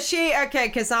 Does she? Okay,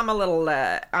 because I'm a little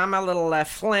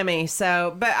phlegmy.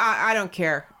 So, but I don't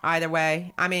care either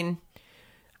way. I mean,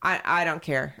 I don't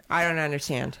care. I don't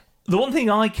understand. The one thing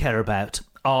I care about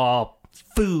are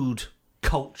food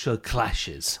culture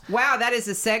clashes. Wow, that is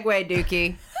a segue,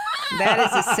 Dookie. That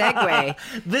is a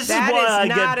segue. This is why I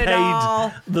get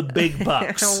paid the big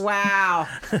bucks. Wow.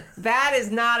 That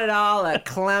is not at all a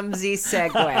clumsy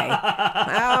segue.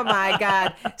 Oh, my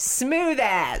God. Smooth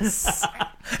as.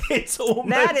 It's almost...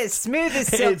 That is smooth as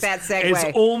silk, that segue.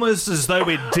 It's almost as though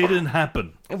it didn't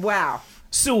happen. Wow.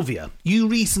 Sylvia, you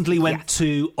recently went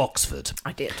to Oxford.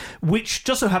 I did. Which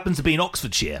just so happens to be in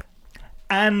Oxfordshire.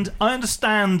 And I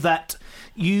understand that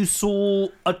you saw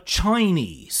a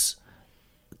Chinese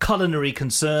culinary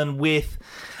concern with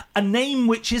a name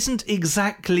which isn't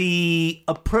exactly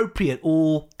appropriate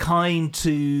or kind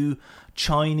to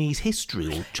Chinese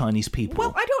history or Chinese people.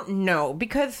 Well, I don't know,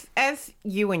 because as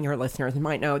you and your listeners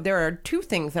might know, there are two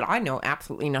things that I know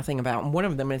absolutely nothing about. One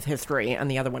of them is history,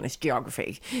 and the other one is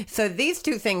geography. So these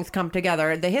two things come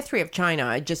together. The history of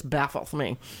China, it just baffles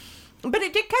me. But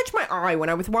it did catch my eye when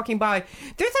I was walking by.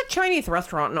 There's a Chinese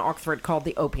restaurant in Oxford called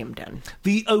the Opium Den.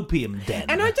 The Opium Den.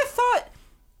 And I just thought,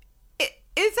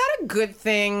 is that a good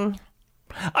thing?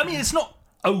 I mean, it's not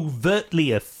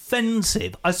overtly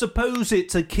offensive. I suppose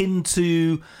it's akin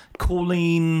to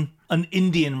calling an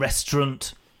Indian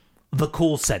restaurant the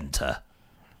call centre.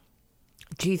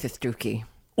 Jesus, Dookie.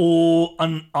 Or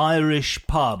an Irish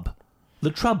pub the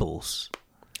Troubles.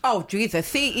 Oh, Jesus.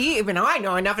 See, even I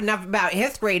know enough about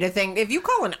history to think if you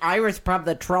call an Irish pub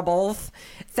the Troubles,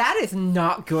 that is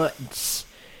not good.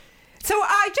 So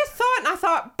I just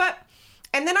thought,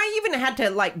 and then I even had to,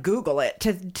 like, Google it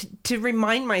to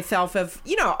remind myself of,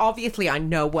 obviously I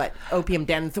know what opium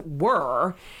dens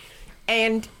were,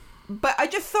 but I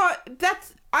just thought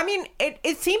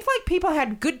it seems like people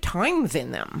had good times in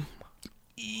them.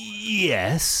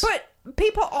 Yes. But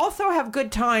people also have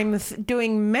good times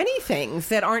doing many things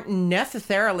that aren't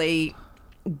necessarily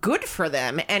good for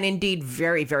them and indeed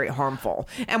very, very harmful.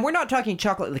 And we're not talking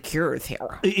chocolate liqueurs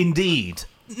here. Indeed.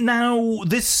 Now,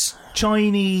 this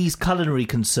Chinese culinary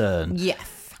concern...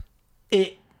 Yes.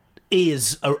 It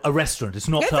is a restaurant. It's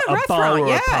not a restaurant, bar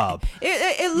or a pub.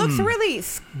 It looks really...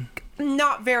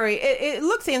 Not very. It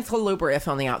looks insalubrious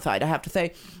on the outside, I have to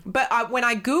say. But when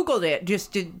I Googled it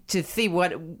just to see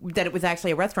that it was actually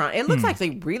a restaurant, it looks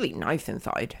actually really nice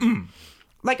inside.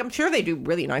 Like, I'm sure they do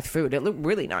really nice food. It looked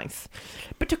really nice.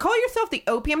 But to call yourself the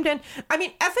opium den, I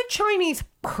mean, as a Chinese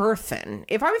person,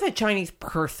 if I was a Chinese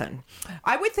person,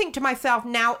 I would think to myself,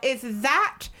 now, is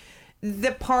that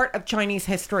the part of Chinese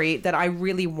history that I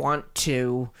really want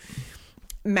to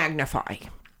magnify?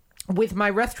 With my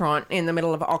restaurant in the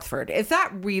middle of Oxford, is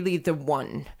that really the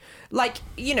one? Like,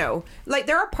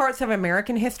 there are parts of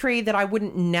American history that I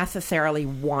wouldn't necessarily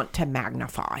want to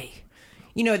magnify.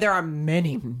 There are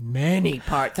many, many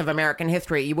parts of American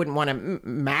history you wouldn't want to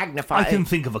magnify. I can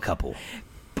think of a couple.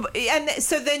 And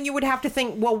so then you would have to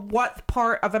think, well, what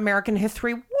part of American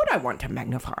history would I want to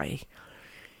magnify?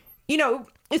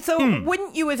 So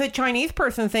wouldn't you as a Chinese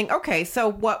person think, okay,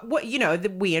 so what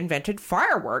we invented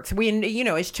fireworks.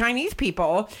 As Chinese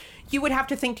people, you would have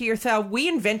to think to yourself, we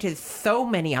invented so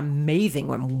many amazing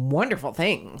and wonderful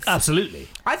things. Absolutely.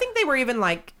 I think they were even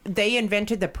they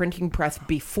invented the printing press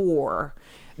before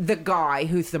the guy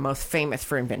who's the most famous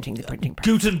for inventing the printing press.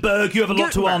 Gutenberg, you have a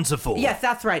lot to answer for. Yes,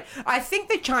 that's right. I think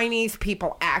the Chinese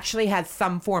people actually had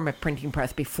some form of printing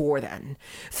press before then.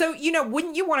 So,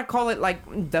 wouldn't you want to call it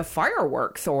like the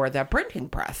fireworks or the printing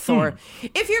press? Or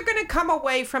if you're going to come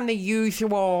away from the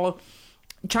usual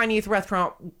Chinese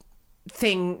restaurant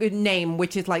name,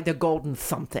 which is like the golden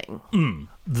something.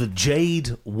 The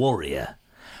Jade Warrior.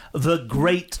 The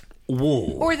Great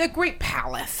Wall. Or the Great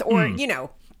Palace. Or,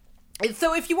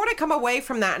 So if you want to come away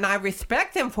from that, and I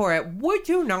respect them for it, would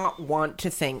you not want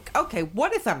to think, okay,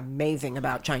 what is amazing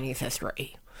about Chinese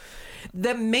history?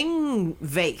 The Ming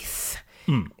vase,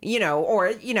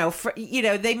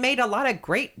 they made a lot of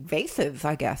great vases,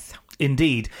 I guess.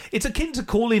 Indeed. It's akin to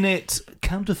calling it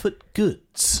counterfeit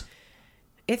goods.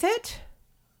 Is it?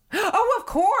 Oh, of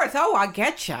course. Oh, I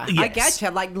getcha. Yes. I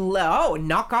getcha. Like,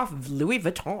 knock off Louis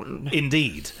Vuitton.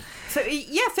 Indeed. So, so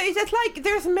it's just like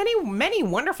there's many, many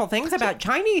wonderful things about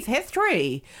Chinese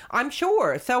history, I'm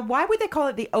sure. So why would they call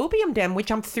it the opium den, which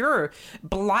I'm sure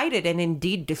blighted and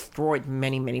indeed destroyed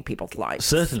many, many people's lives?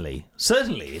 Certainly.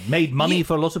 It made money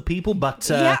for a lot of people,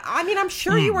 but... I'm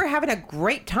sure you were having a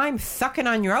great time sucking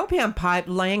on your opium pipe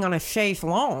laying on a chaise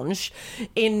lounge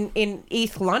in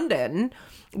East London,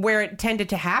 where it tended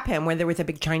to happen when there was a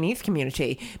big Chinese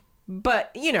community.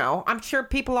 But, I'm sure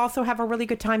people also have a really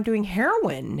good time doing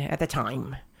heroin at the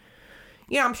time.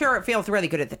 I'm sure it feels really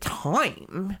good at the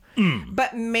time,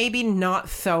 but maybe not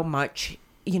so much,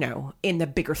 in the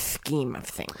bigger scheme of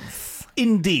things.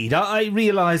 Indeed. I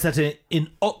realise that in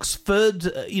Oxford,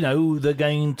 they're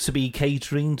going to be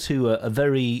catering to a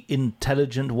very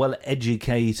intelligent,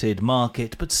 well-educated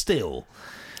market, but still...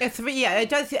 it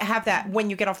does have that, when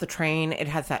you get off the train, it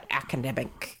has that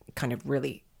academic kind of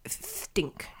really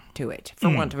stink to it, for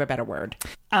want of a better word.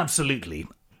 Absolutely.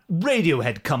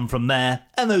 Radiohead come from there,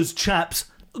 and those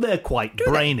chaps, they're quite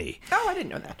brainy. Oh, I didn't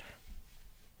know that.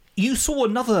 You saw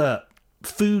another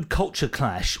food culture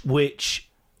clash, which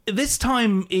this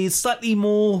time is slightly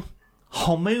more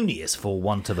harmonious, for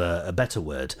want of a better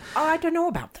word. Oh, I don't know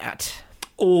about that.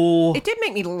 Or... It did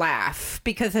make me laugh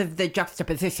because of the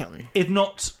juxtaposition. If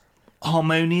not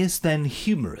harmonious, then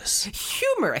humorous.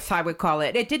 Humorous, I would call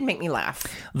it. It did make me laugh.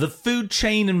 The food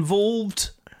chain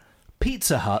involved,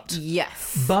 Pizza Hut.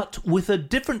 Yes. But with a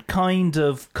different kind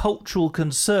of cultural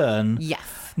concern.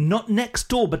 Yes. Not next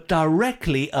door, but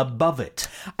directly above it.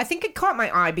 I think it caught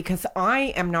my eye because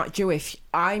I am not Jewish.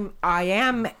 I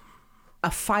am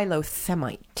a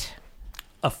Philo-Semite.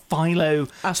 So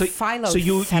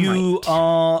you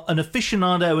are an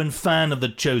aficionado and fan of the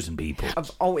Chosen People.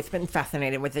 I've always been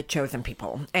fascinated with the Chosen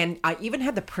People. And I even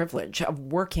had the privilege of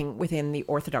working within the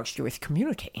Orthodox Jewish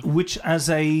community. Which, as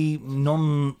a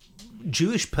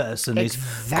Jewish person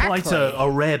Exactly. is quite a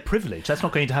rare privilege. That's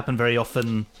not going to happen very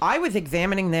often. I was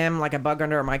examining them like a bug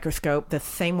under a microscope, the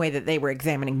same way that they were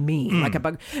examining me like a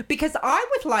bug, because I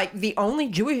was like the only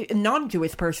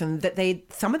non-Jewish person that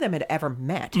some of them had ever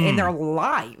met in their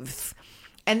lives.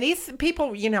 And these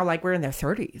people, like were in their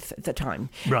 30s at the time.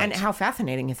 Right. And how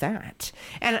fascinating is that?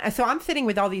 And so I'm sitting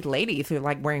with all these ladies who are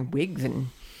like wearing wigs and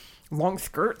long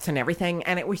skirts and everything,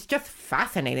 and it was just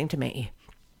fascinating to me.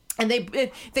 And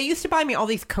they used to buy me all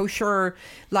these kosher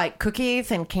like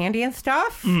cookies and candy and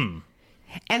stuff. And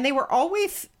they were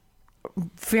always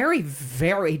very,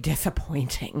 very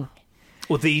disappointing.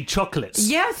 Or the chocolates.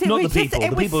 Yes, not the people.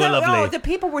 The people are lovely. Oh, the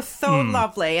people were so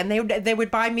lovely, and they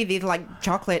would buy me these like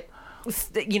chocolate,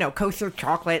 kosher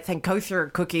chocolates and kosher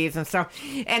cookies and stuff,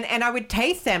 and I would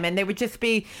taste them, and they would just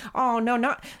be, oh no,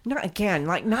 not again,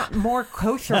 like not more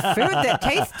kosher food that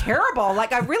tastes terrible.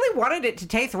 Like I really wanted it to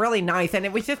taste really nice, and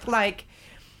it was just like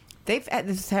they've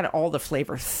just had all the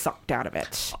flavor sucked out of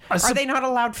it. Are they not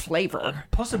allowed flavor?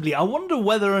 Possibly. I wonder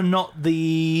whether or not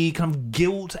the kind of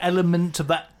guilt element of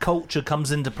that culture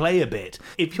comes into play a bit.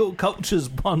 If your culture's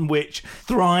one which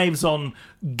thrives on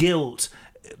guilt,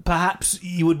 perhaps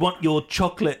you would want your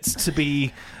chocolates to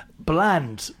be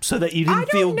bland so that you didn't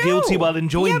feel guilty while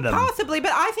enjoying them. Yeah, possibly,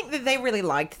 but I think that they really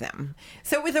liked them.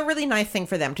 So it was a really nice thing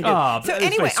for them to do. So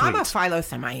anyway, I'm a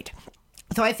Philo-Semite.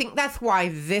 So I think that's why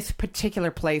this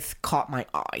particular place caught my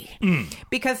eye.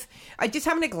 Because I just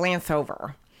happened to glance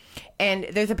over, and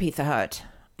there's a Pizza Hut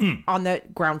on the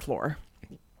ground floor.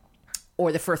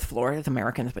 Or the first floor, as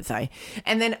Americans would say.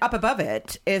 And then up above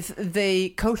it is the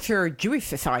Kosher Jewish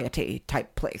Society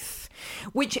type place,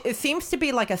 which seems to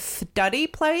be like a study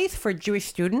place for Jewish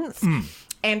students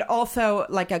and also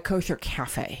like a kosher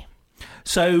cafe.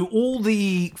 So all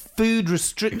the food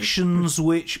restrictions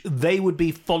which they would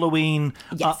be following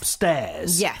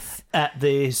upstairs at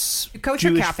this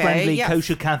Jewish-friendly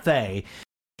kosher cafe,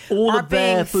 all of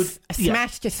their food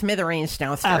smashed to smithereens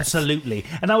downstairs. Absolutely.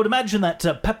 And I would imagine that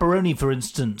pepperoni, for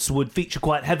instance, would feature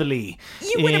quite heavily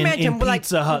in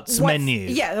Pizza Hut's menu.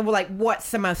 Yeah, well, like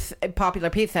what's the most popular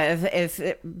pizza is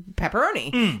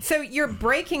pepperoni. So you're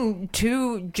breaking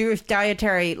two Jewish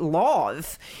dietary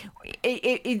laws,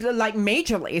 like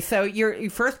majorly. So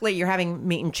you're having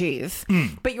meat and cheese,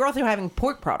 but you're also having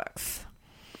pork products.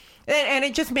 And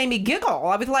it just made me giggle.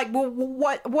 I was like, well,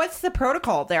 what's the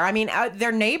protocol there? I mean,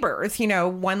 they're neighbors,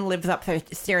 one lives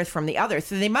upstairs from the other,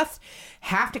 so they must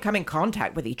have to come in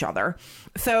contact with each other.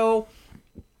 So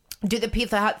do the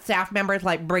Pizza Hut staff members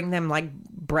like bring them like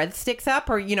breadsticks up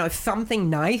or, something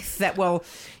nice that will,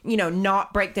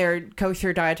 not break their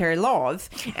kosher dietary laws?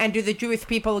 And do the Jewish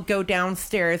people go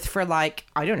downstairs for like,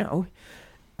 I don't know,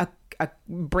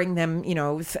 bring them,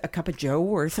 a cup of joe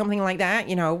or something like that,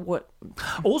 what?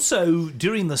 Also,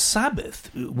 during the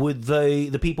Sabbath, would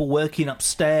the people working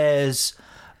upstairs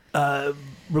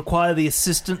require the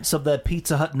assistance of their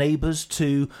Pizza Hut neighbours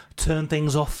to turn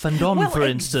things off and on, for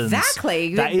instance?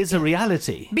 Exactly. That is a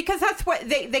reality. Because that's what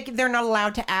they're not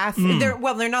allowed to ask. They're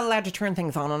not allowed to turn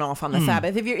things on and off on the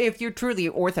Sabbath if you're truly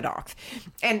Orthodox.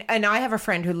 And I have a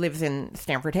friend who lives in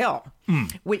Stamford Hill,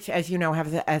 which, as you know,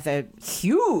 has a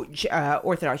huge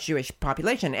Orthodox Jewish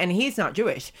population, and he's not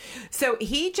Jewish. So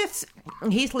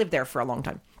he's lived there for a long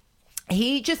time.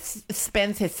 He just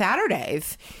spends his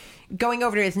Saturdays going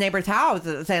over to his neighbor's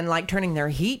houses and like turning their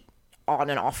heat on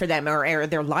and off for them or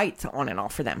their lights on and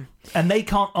off for them. And they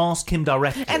can't ask him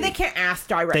directly. And they can't ask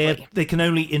directly. They can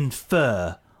only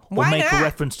infer or make a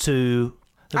reference to...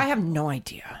 I have no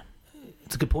idea.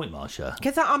 It's a good point, Marsha.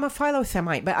 Because I'm a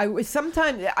Philo-Semite, but I was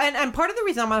sometimes... And part of the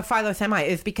reason I'm a Philo-Semite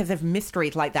is because of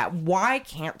mysteries like that. Why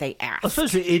can't they ask? I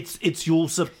suppose it's you're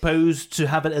supposed to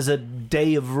have it as a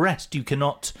day of rest. You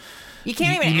cannot... You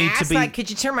can't even ask, like, could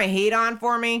you turn my heat on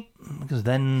for me? Because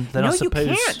then I suppose...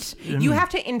 No, you can't. You have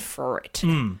to infer it.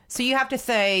 So you have to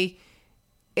say,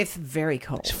 it's very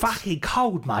cold. It's fucking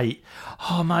cold, mate.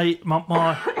 Oh, mate,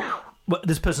 my well,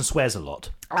 this person swears a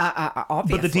lot.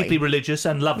 Obviously. But they're deeply religious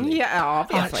and lovely. Yeah,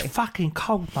 obviously. Oh, it's fucking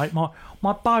cold, mate.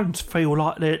 My bones feel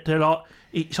like they're like...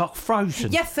 It's like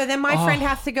frozen. Yes, so then my friend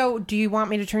has to go, do you want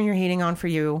me to turn your heating on for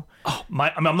you? Oh,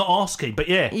 I'm not asking, but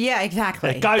yeah. Yeah,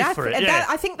 exactly. Go for it, yeah.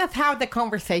 I think that's how the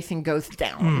conversation goes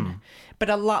down. But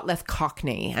a lot less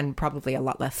cockney and probably a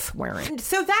lot less swearing.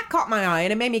 So that caught my eye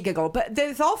and it made me giggle. But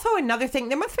there's also another thing.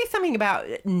 There must be something about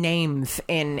names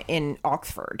in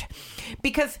Oxford.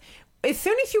 Because as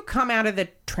soon as you come out of the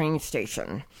train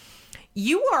station...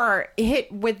 You are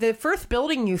hit with the first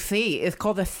building you see is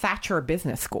called the Thatcher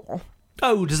Business School.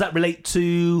 Oh, does that relate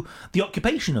to the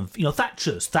occupation of,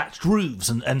 thatchers, thatched roofs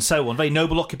and so on? Very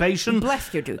noble occupation.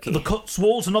 Bless you, Dookie. The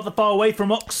Cotswolds are not that far away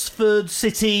from Oxford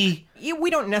City. we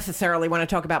don't necessarily want to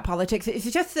talk about politics. It's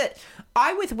just that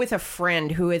I was with a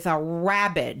friend who is a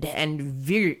rabid and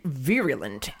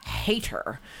virulent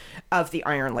hater of the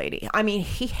Iron Lady. I mean,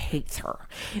 he hates her.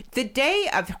 The day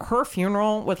of her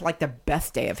funeral was like the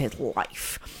best day of his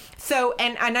life. So,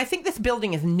 and I think this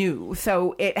building is new,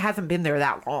 so it hasn't been there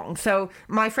that long. So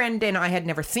my friend and I had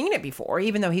never seen it before,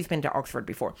 even though he's been to Oxford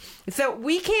before. So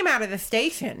we came out of the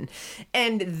station,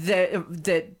 and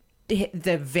the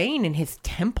vein in his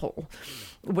temple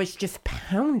was just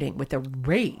pounding with the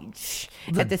rage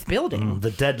at this building.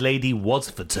 The dead lady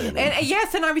was for turning. And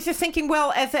yes, and I was just thinking,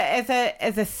 well, as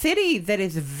a city that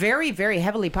is very, very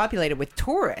heavily populated with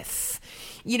tourists,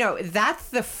 you know, that's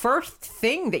the first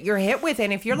thing that you're hit with.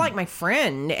 And if you're like my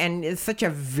friend and is such a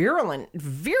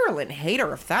virulent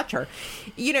hater of Thatcher,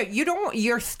 you know,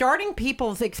 you're starting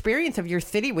people's experience of your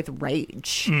city with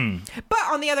rage. But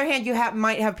on the other hand, you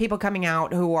might have people coming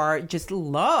out who are just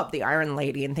love the Iron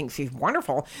Lady and think she's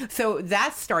wonderful. So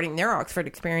that's starting their Oxford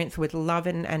experience with love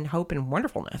and hope and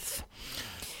wonderfulness.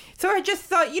 So I just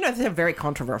thought, you know, it's a very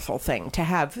controversial thing to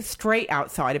have straight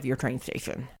outside of your train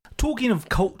station. Talking of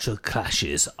culture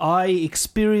clashes, I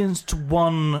experienced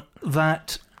one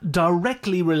that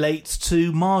directly relates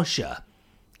to Marsha.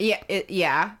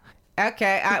 Yeah.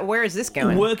 Okay, where is this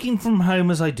going? Working from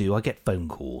home as I do, I get phone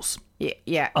calls.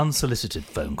 Yeah. Unsolicited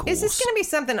phone calls. Is this going to be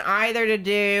something either to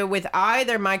do with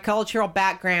either my cultural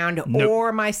background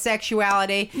or my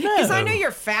sexuality? No. Because I know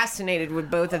you're fascinated with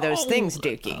both of those things,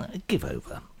 Dookie. Give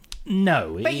over.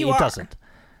 No, But it doesn't.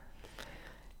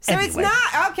 So Anyway. it's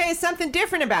not, okay, something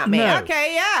different about me. No.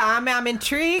 Okay, yeah, I'm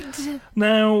intrigued.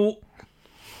 Now,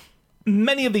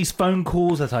 many of these phone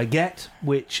calls that I get,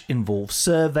 which involve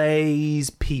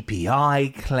surveys,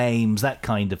 PPI claims, that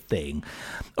kind of thing,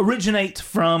 originate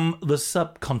from the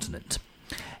subcontinent.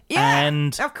 Yeah,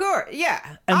 And of course,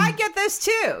 yeah. I get those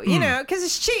too, you know, because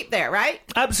it's cheap there, right?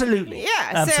 absolutely.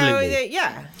 Yeah, absolutely. so,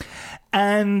 yeah.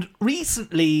 And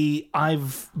recently,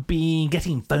 I've been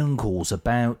getting phone calls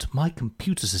about my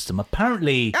computer system.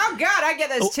 Apparently... Oh, God, I get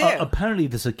those too. Apparently,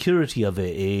 the security of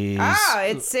it is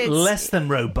it's less than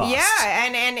robust. Yeah,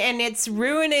 and it's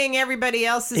ruining everybody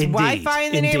else's Indeed, Wi-Fi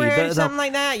in the indeed. neighborhood or something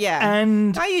like that. Yeah.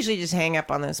 And I usually just hang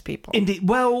up on those people. indeed,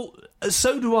 well,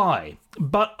 so do I.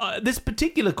 But this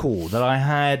particular call that I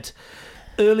had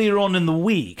earlier on in the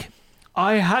week,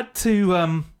 I had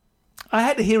to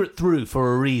hear it through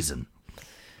for a reason.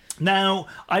 Now,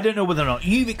 I don't know whether or not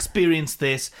you've experienced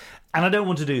this, and I don't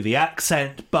want to do the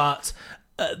accent, but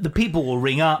the people will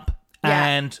ring up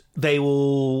and they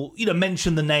will, you know,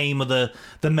 mention the name of the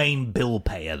main bill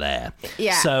payer there.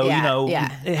 Yeah. So, yeah, you know, yeah.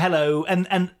 hello,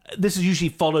 and this is usually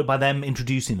followed by them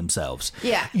introducing themselves.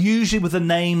 Yeah. Usually with a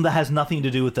name that has nothing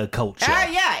to do with their culture.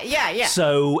 Yeah.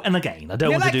 So, and again, I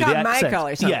don't want to do the called accent. Michael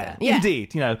or something. Yeah,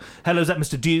 indeed. You know, hello, is that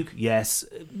Mr. Duke? Yes.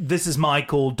 This is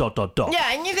Michael, ...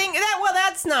 Yeah, and you think,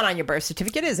 that's not on your birth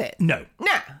certificate, is it? No.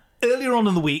 No. Earlier on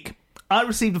in the week, I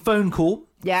received a phone call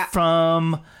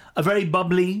from a very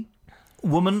bubbly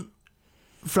woman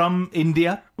from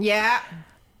India. Yeah.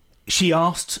 She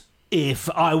asked if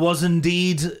I was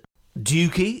indeed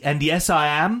Dukey, and yes, I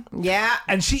am. Yeah.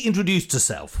 And she introduced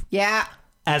herself Yeah.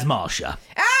 as Marsha.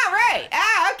 Right.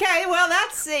 Okay. Well,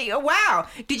 that's... wow.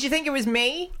 Did you think it was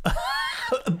me?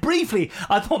 Briefly,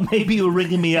 I thought maybe you were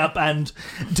ringing me up and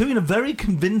doing a very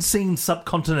convincing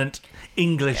subcontinent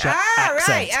English accent.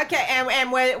 Right. Okay. And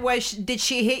did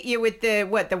she hit you with the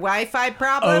Wi-Fi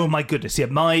problem? Oh my goodness! Yeah,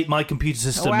 my computer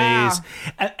system is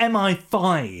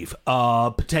MI5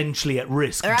 are potentially at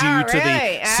risk due to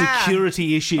the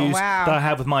security issues that I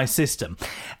have with my system,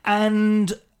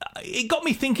 and it got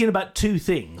me thinking about two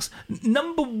things.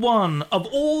 Number one, of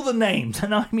all the names,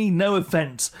 and I mean no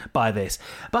offence by this,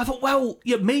 but I thought, well,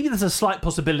 yeah, maybe there's a slight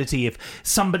possibility if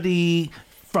somebody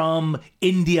from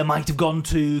India might have gone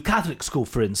to Catholic school,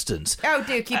 for instance. Oh,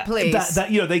 Dookie, please.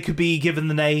 That you know, they could be given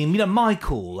the name, you know,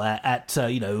 Michael at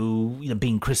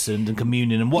being christened and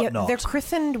communion and whatnot. Yeah, they're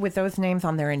christened with those names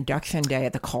on their induction day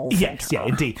at the call center. Yes, yeah,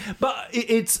 indeed. But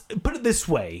it's put it this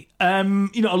way,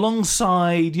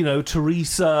 alongside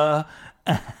Teresa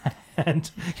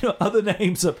and other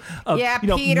names of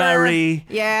Peter, Mary,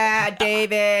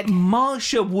 David.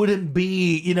 Marsha wouldn't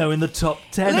be in the top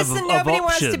 10 Listen, of nobody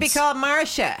options. wants to be called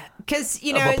Marsha because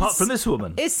apart from this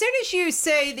woman. As soon as you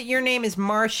say that your name is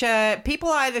Marsha, people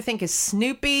either think of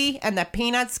Snoopy and the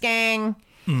Peanuts gang,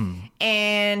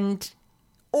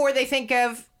 or they think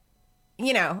of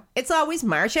it's always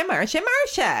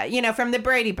Marsha, from the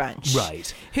Brady Bunch,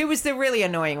 right? Who was the really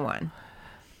annoying one?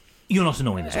 You're not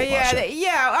annoying as well,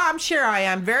 Yeah, I'm sure I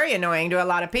am very annoying to a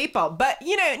lot of people. But,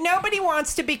 nobody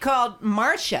wants to be called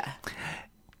Marsha.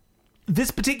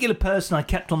 This particular person I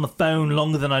kept on the phone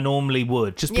longer than I normally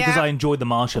would, just because I enjoyed the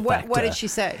Marsha factor. What did she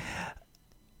say?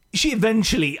 She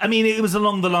eventually, it was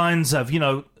along the lines of,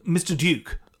 Mr.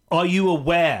 Duke, are you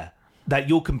aware that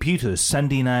your computer is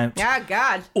sending out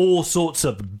all sorts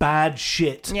of bad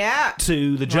shit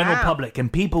to the general public,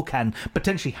 and people can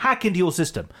potentially hack into your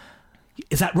system?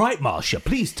 Is that right, Marsha?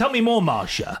 Please tell me more,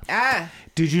 Marsha.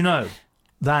 Did you know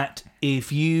that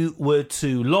if you were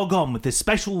to log on with this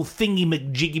special thingy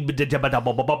McJiggy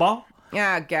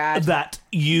that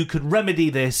you could remedy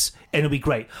this and it'll be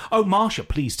great? Oh, Marsha,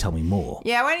 please tell me more.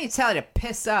 Yeah, why don't you tell her to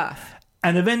piss off?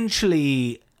 And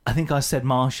eventually, I think I said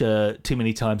Marsha too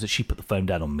many times that she put the phone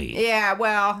down on me. Yeah,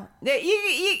 well, there's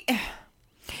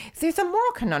a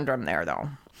moral conundrum there, though.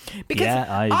 Because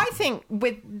I think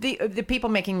with the people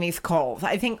making these calls,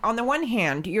 I think on the one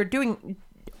hand, you're doing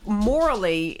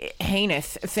morally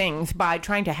heinous things by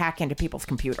trying to hack into people's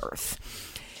computers.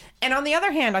 And on the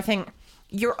other hand, I think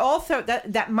you're also,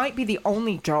 that might be the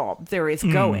only job there is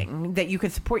going that you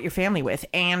could support your family with.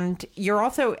 And you're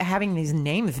also having these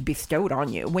names bestowed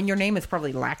on you when your name is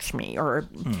probably Lakshmi or,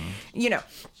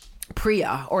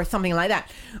 Priya or something like that.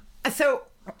 So,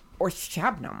 or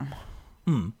Shabnam.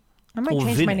 I might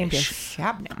change my name to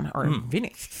Shabnam or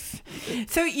Vinish.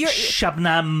 So you're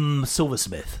Shabnam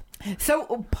Silversmith.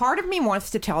 So part of me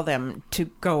wants to tell them to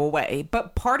go away,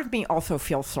 but part of me also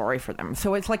feels sorry for them.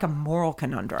 So it's like a moral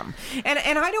conundrum. And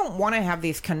I don't want to have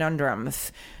these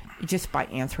conundrums just by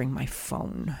answering my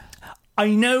phone. I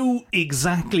know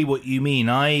exactly what you mean.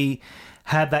 I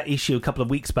had that issue a couple of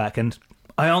weeks back, and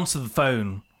I answered the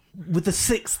phone with the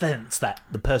sixth sense that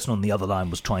the person on the other line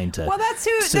was trying to. Well, those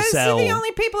are the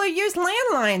only people who use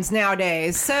landlines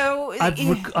nowadays. So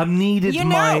I've needed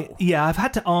I've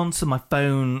had to answer my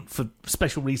phone for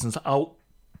special reasons. I'll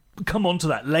come on to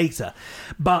that later.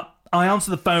 But I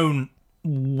answered the phone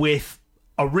with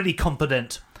a really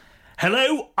confident,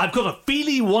 "Hello, I've got a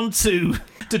feeling you want to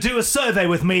do a survey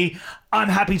with me. I'm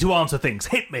happy to answer things.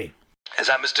 Hit me." Is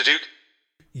that Mr. Duke?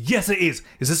 Yes, it is.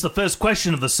 Is this the first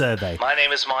question of the survey? My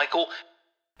name is Michael.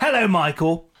 Hello,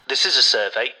 Michael. This is a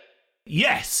survey.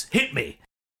 Yes, hit me.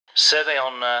 Survey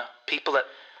on people that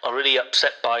are really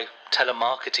upset by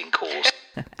telemarketing calls.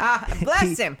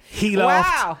 Bless him. He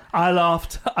laughed. Wow. I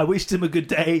laughed. I wished him a good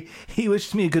day. He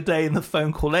wished me a good day, and the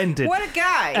phone call ended. What a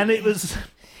guy. And it was...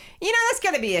 that's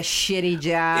got to be a shitty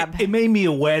job. It made me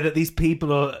aware that these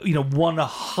people are,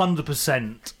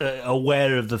 100%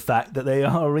 aware of the fact that they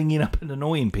are ringing up and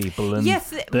annoying people. And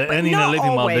yes, they're but earning not a living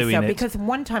always, while doing though, it. because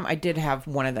one time I did have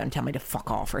one of them tell me to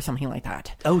fuck off or something like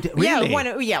that. Oh, really? One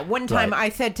time Right. I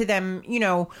said to them,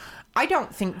 I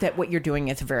don't think that what you're doing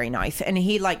is very nice. And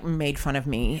he made fun of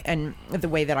me and the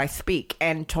way that I speak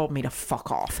and told me to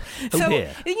fuck off. Oh, so, dear.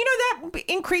 that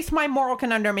increased my moral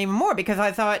conundrum even more because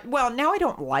I thought, well, now I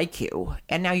don't like you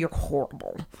and now you're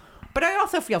horrible. But I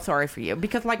also feel sorry for you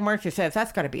because like Marcia says,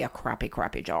 that's got to be a crappy,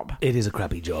 crappy job. It is a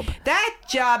crappy job. That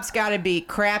job's got to be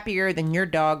crappier than your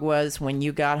dog was when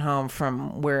you got home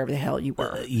from wherever the hell you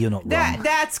were. You're not wrong.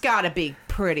 That's got to be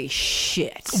pretty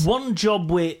shit. One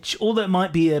job which, although it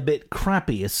might be a bit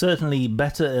crappy, is certainly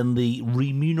better in the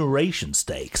remuneration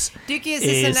stakes. Dookie, is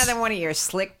this another one of your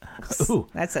slick... Ooh.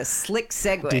 That's a slick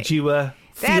segue. Did you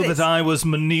feel that I was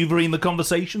manoeuvring the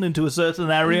conversation into a certain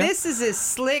area? This is as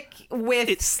slick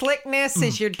with slickness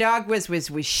as your dog was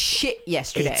shit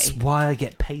yesterday. It's why I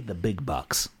get paid the big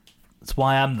bucks. It's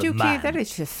why I'm the Dookie, man. that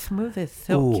is just smooth as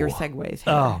silk, your segues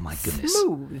here. Oh, my goodness.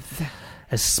 Smooth.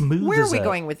 As smooth Where as are we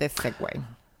going with this segue?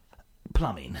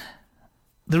 Plumbing.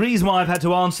 The reason why I've had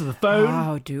to answer the phone...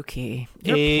 Oh, Dookie.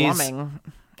 Your plumbing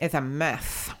is a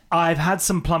mess. I've had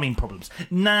some plumbing problems.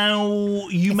 Now,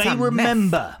 you may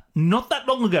remember, not that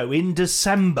long ago, in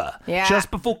December, just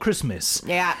before Christmas,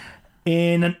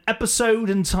 in an episode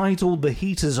entitled The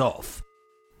Heater's Off,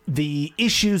 the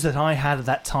issues that I had at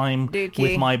that time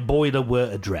with my boiler were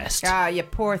addressed. Ah, you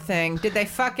poor thing. Did they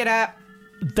fuck it up?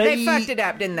 They fucked it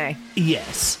up, didn't they?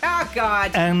 Yes. Oh,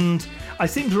 God. And I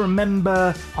seem to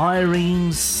remember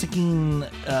Irene singing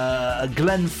a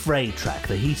Glenn Frey track,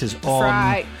 The Heater's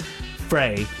On.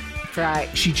 Frey.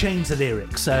 She changed the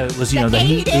lyrics, so it was, the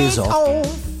heat is off.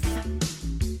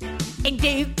 In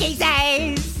Dookie's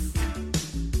house,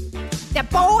 the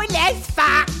boiler's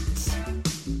fucked.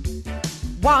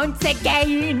 Once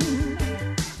again,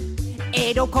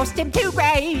 it'll cost him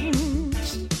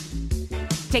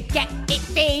 $2,000 to get it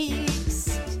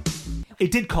fixed.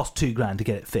 It did cost $2,000 to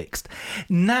get it fixed.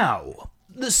 Now,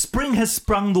 the spring has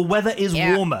sprung, the weather is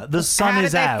warmer, the sun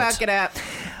is out. How did they fuck it up?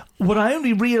 What I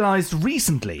only realised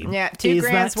recently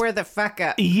 $2,000 worth of fuck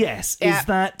up. Yes, is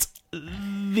that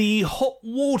the hot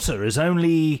water is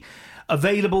only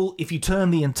Available if you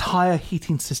turn the entire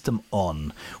heating system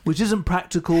on, which isn't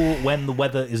practical when the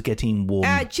weather is getting warm.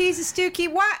 Jesus,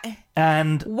 Dookie, what?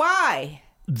 And Why?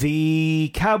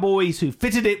 the cowboys who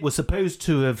fitted it were supposed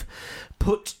to have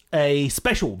put a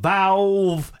special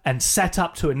valve and set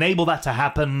up to enable that to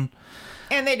happen.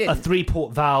 And they A didn't.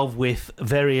 3-port valve with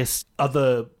various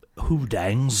other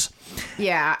hoodangs.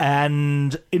 Yeah.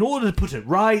 And in order to put it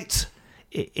right,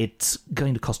 it's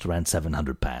going to cost around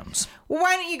 £700. Well,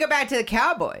 why don't you go back to the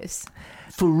Cowboys?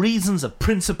 For reasons of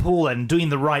principle and doing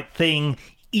the right thing,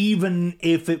 even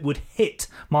if it would hit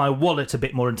my wallet a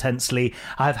bit more intensely,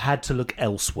 I've had to look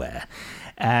elsewhere.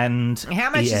 And How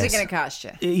much is it going to cost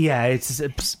you? Yeah, it's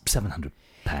 £700.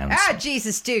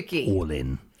 Jesus, Dookie. All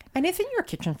in. And isn't your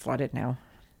kitchen flooded now?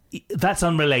 That's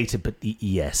unrelated, but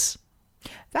yes.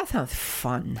 That sounds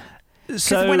fun.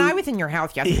 So Because when I was in your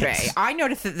house yesterday, Yes. I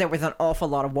noticed that there was an awful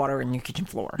lot of water in your kitchen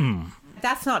floor.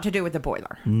 That's not to do with the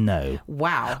boiler. No.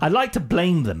 Wow. I'd like to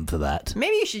blame them for that.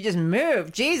 Maybe you should just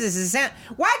move. Jesus,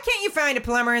 why can't you find a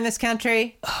plumber in this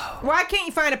country? Why can't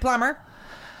you find a plumber?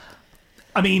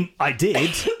 I mean, I did.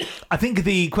 I think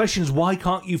the question is, why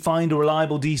can't you find a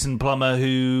reliable, decent plumber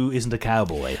who isn't a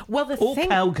cowboy? Well, the or thing-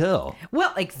 cowgirl.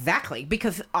 Well, exactly,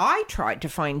 because I tried to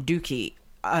find Dookie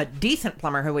a decent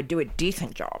plumber who would do a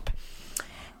decent job.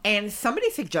 And somebody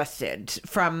suggested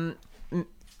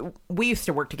we used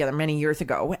to work together many years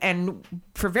ago, and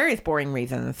for various boring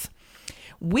reasons,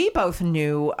 we both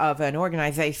knew of an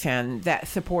organization that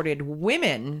supported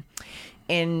women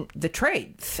in the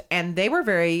trades, and they were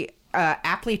very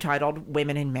aptly titled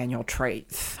Women in Manual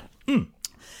Trades.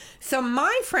 So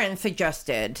my friend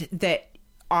suggested that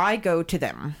I go to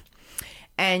them,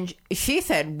 and she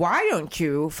said, why don't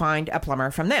you find a plumber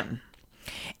from them?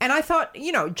 And I thought,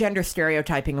 gender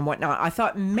stereotyping and whatnot, I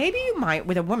thought maybe you might,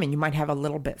 with a woman, you might have a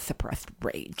little bit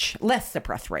less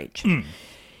suppressed rage.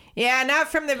 Yeah, not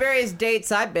from the various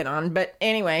dates I've been on, but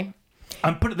anyway.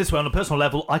 And put it this way, on a personal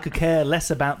level, I could care less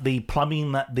about the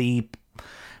plumbing that the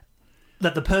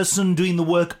person doing the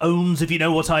work owns, if you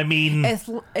know what I mean. As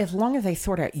long as they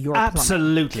sort out your plumbing.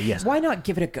 Absolutely, yes. Why not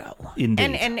give it a go?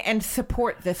 Indeed. And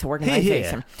support this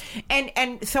organization. Here.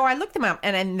 And so I looked them up,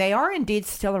 and they are indeed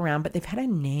still around, but they've had a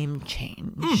name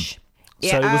change.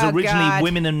 So it was originally God.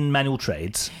 Women in Manual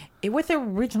Trades. It was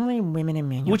originally Women in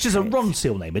Manual Which is a Trades. Ron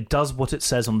Seal name. It does what it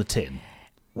says on the tin.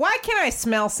 Why can I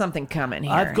smell something coming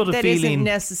here? I've got a that feeling- isn't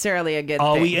necessarily a good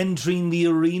Are thing. we entering the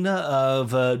arena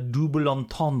of double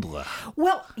entendre?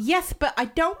 Well, yes, but I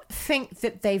don't think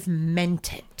that they've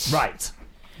meant it. Right.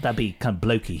 That'd be kind of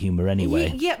blokey humour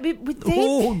anyway. Yeah, but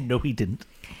Oh, no, he didn't.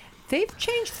 they've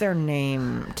changed their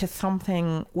name to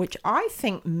something which I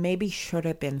think maybe should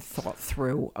have been thought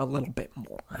through a little bit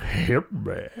more.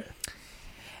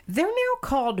 They're now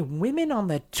called Women on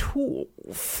the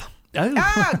Tools.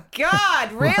 Oh,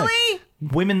 God, really?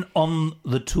 Women on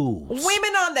the Tools.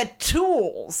 Women on the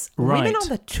Tools. Right. Women on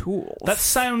the Tools. That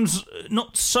sounds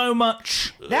not so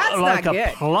much That's like not a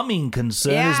good. plumbing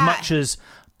concern as Yeah. much as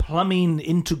plumbing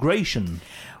integration.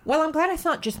 Well, I'm glad it's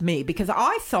not just me, because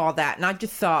I saw that and I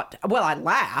just thought, well, I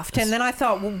laughed, and then I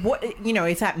thought, well, what,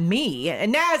 is that me?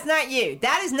 And no, it's not you.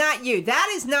 That is not you. That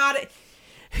is not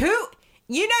who.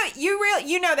 You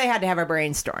know they had to have a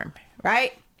brainstorm,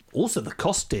 right? Also, the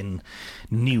cost in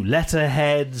new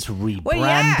letterheads, rebranding, Well,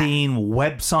 yeah.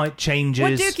 website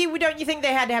changes. Well, Dookie, don't you think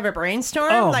they had to have a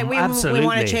brainstorm? Oh, we want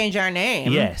absolutely. to change our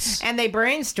name. Yes. And they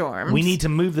brainstormed. We need to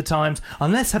move the times.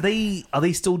 Unless are they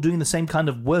still doing the same kind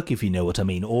of work, if you know what I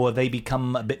mean, or have they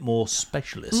become a bit more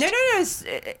specialist? No.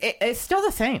 It's still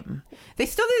the same. They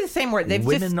still do the same work. They've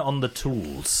Women just on the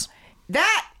Tools.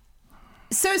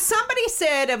 So somebody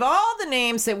said, of all the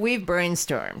names that we've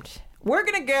brainstormed, we're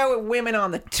going to go with Women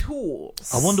on the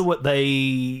Tools. I wonder what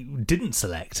they didn't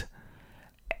select.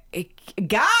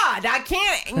 God, I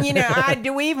can't,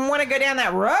 do we even want to go down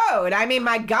that road? I mean,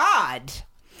 my God.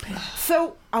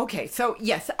 So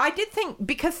yes, I did think,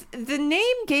 because the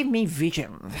name gave me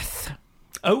visions.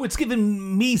 Oh, it's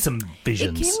given me some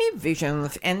visions. It gave me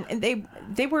visions, and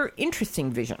they were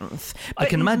interesting visions. I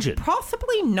can but imagine.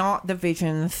 Possibly not the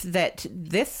visions that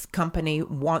this company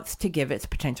wants to give its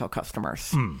potential customers.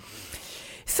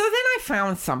 So then I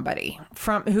found somebody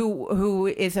who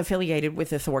is affiliated with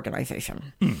this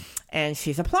organization, and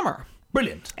she's a plumber.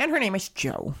 Brilliant. And her name is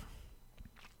Jo.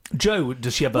 Jo,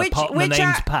 does she have a partner which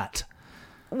named Pat?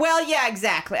 Well, yeah,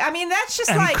 exactly. I mean, that's just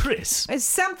And like Chris. It's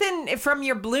something from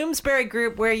your Bloomsbury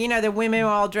group where the women were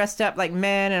all dressed up like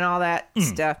men and all that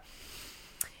stuff.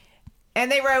 And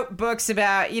they wrote books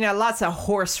about lots of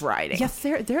horse riding. Yes,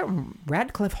 they're in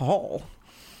Radcliffe Hall.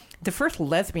 The first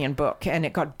lesbian book, and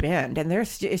it got banned, and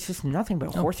it's just nothing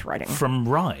but horse riding. From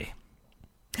Rye.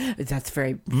 That's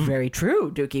very, very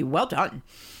true, Dookie. Well done.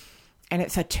 And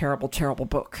it's a terrible, terrible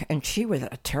book. And she was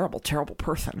a terrible, terrible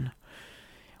person.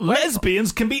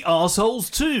 Lesbians can be assholes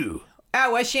too.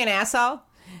 Oh, was she an asshole?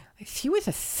 She was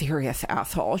a serious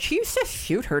asshole. She used to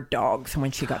shoot her dogs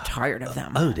when she got tired of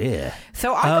them. Oh, dear.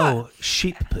 So I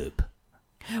sheep poop.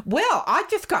 Well, I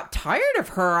just got tired of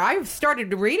her. I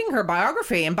started reading her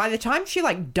biography, and by the time she,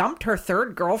 dumped her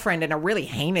third girlfriend in a really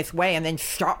heinous way and then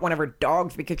shot one of her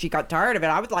dogs because she got tired of it,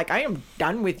 I was like, I am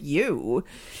done with you,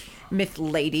 Miss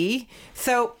Lady.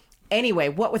 So... Anyway,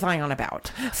 what was I on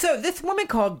about? So this woman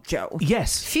called Jo.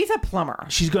 Yes. She's a plumber.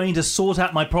 She's going to sort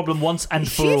out my problem once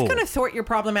and for all. She's going to sort your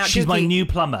problem out, She's Dookie. my new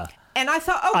plumber. And I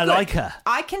thought, I good. like her.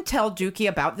 I can tell Dookie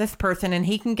about this person and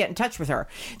he can get in touch with her.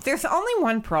 There's only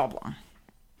one problem.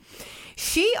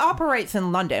 She operates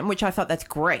in London, which I thought that's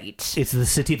great. It's the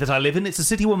city that I live in. It's the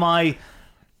city where my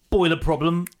boiler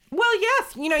problem Well,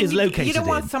 yes. You don't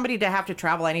want in. somebody to have to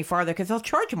travel any farther because they'll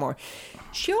charge you more.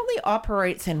 She only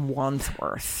operates in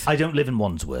Wandsworth. I don't live in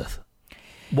Wandsworth.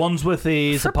 Wandsworth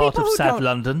is For a part people of who South don't-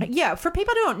 London. Yeah, for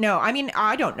people who don't know. I mean,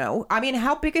 I don't know. I mean,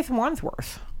 how big is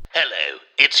Wandsworth? Hello,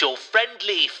 it's your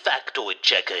friendly factoid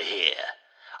checker here.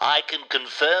 I can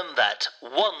confirm that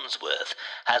Wandsworth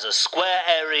has a square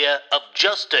area of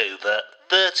just over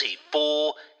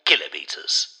 34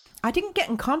 kilometres. I didn't get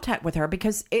in contact with her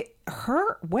because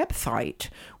her website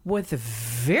was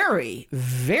very,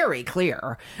 very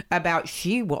clear about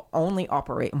she will only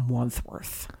operate in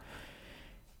Wandsworth.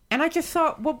 And I just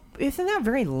thought, well, isn't that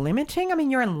very limiting? I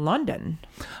mean, you're in London.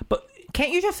 But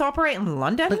Can't you just operate in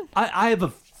London? I have a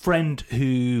friend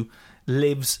who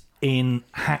lives in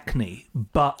Hackney,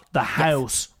 but the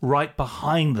house right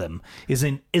behind them is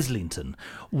in Islington.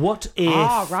 What if...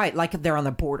 Oh, right, like they're on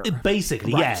the border.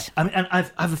 Basically, Right. yeah. I mean, and I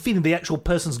have a feeling the actual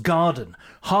person's garden,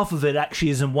 half of it actually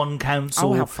is in one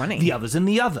council. Oh, how funny. The other's in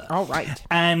the other. Oh, right.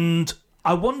 And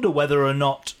I wonder whether or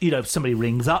not, if somebody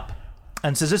rings up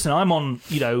and says, listen, I'm on,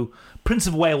 Prince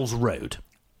of Wales Road.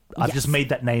 I've Yes. just made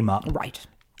that name up. Right.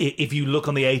 If you look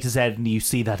on the A to Z and you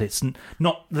see that it's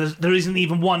not, there isn't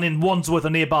even one in Wandsworth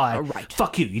or nearby. Right.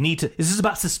 Fuck you. You need to. This is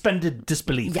about suspended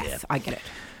disbelief here. Yes, I get it.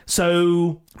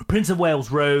 So, Prince of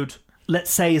Wales Road, let's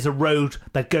say, is a road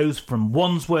that goes from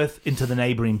Wandsworth into the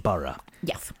neighbouring borough.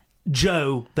 Yes.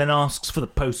 Jo then asks for the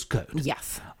postcode.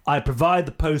 Yes. I provide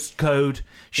the postcode.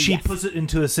 She Yes. puts it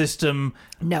into a system.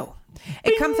 No.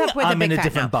 It comes up with I'm a in big a fat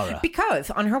different no. borough. Because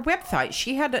on her website,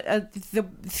 she had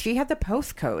the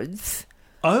postcodes.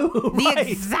 Oh, The right.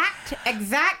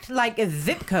 exact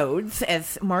zip codes,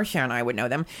 as Marcia and I would know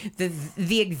them,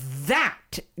 the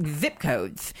exact zip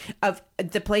codes of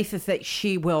the places that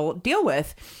she will deal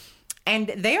with,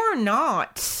 and they are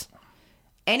not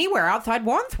anywhere outside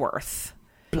Wandsworth.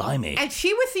 Blimey. And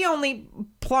she was the only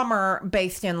plumber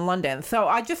based in London, so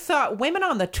I just thought women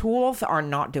on the tools are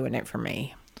not doing it for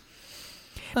me.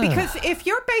 Because if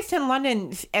you're based in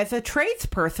London as a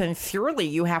tradesperson, surely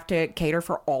you have to cater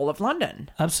for all of London.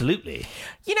 Absolutely.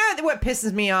 You know what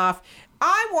pisses me off?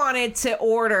 I wanted to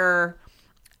order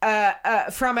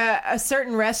from a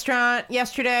certain restaurant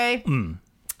yesterday,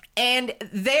 and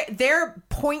they're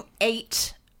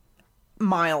 0.8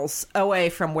 miles away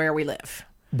from where we live.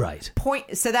 Right.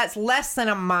 So that's less than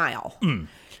a mile.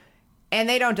 And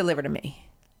they don't deliver to me.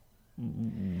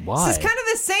 Why? It's kind of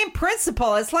the same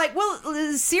principle. It's like, well,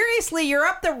 seriously, you're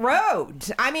up the road.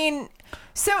 I mean,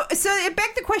 so it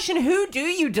begs the question, who do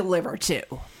you deliver to?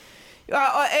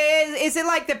 Is it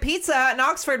like the Pizza Hut in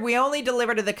Oxford? We only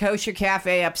deliver to the kosher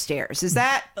cafe upstairs. Is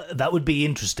that... That would be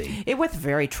interesting. It was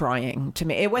very trying to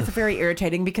me. It was very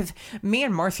irritating because me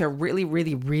and Marcia really,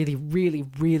 really, really, really,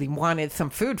 really wanted some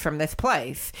food from this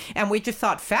place. And we just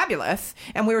thought fabulous.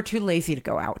 And we were too lazy to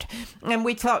go out. And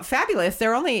we thought fabulous.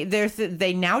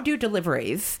 They now do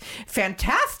deliveries.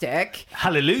 Fantastic.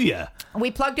 Hallelujah. We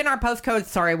plugged in our postcode.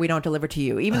 Sorry, we don't deliver to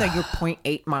you, even though you're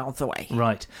 0.8 miles away.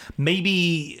 Right.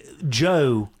 Maybe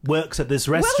Jo works at this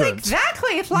restaurant. Well,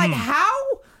 exactly. It's like, how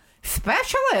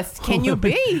specialist can you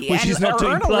be? Well, she's not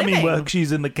doing earn a plumbing living? work.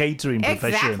 She's in the catering profession.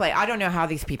 Exactly. I don't know how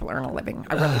these people earn a living.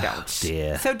 I really don't.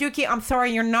 Dear. So, Dookie, I'm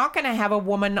sorry. You're not going to have a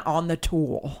woman on the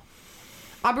tool.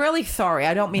 I'm really sorry.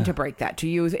 I don't mean to break that to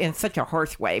you in such a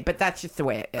harsh way, but that's just the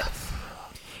way it is.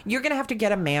 You're going to have to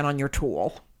get a man on your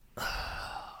tool.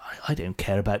 I don't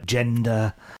care about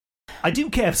gender. I do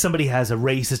care if somebody has a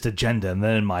racist agenda and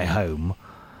they're in my home.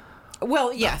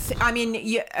 Well, yes. I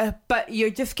mean, but you're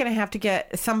just going to have to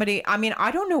get somebody. I mean, I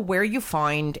don't know where you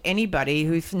find anybody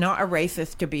who's not a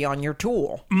racist to be on your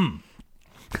tool.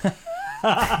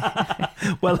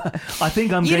 Well, I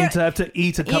think I'm going to have to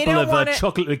eat a couple of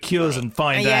chocolate liqueurs and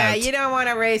find out. Yeah, you don't want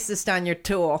a racist on your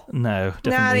tool. No,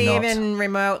 definitely not. Not even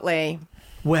remotely.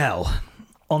 Well,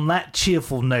 on that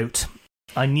cheerful note,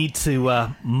 I need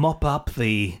to mop up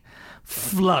the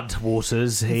flood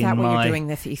waters in that what my you're doing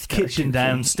this Easter, kitchen Dookie?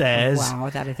 downstairs. Wow,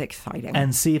 that is exciting.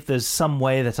 And see if there's some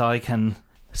way that I can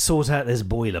sort out this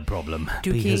boiler problem.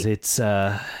 Dookie, because it's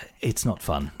not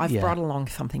fun. I've brought along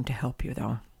something to help you,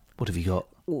 though. What have you got?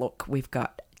 Look, we've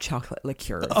got chocolate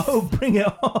liqueurs. Oh, bring it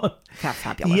on. That's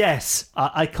fabulous. Yes,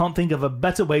 I can't think of a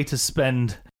better way to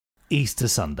spend Easter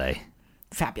Sunday.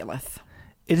 Fabulous.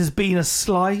 It has been a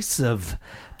slice of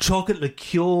chocolate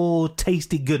liqueur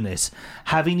tasty goodness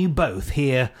having you both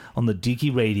here on the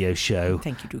Dookie Radio Show.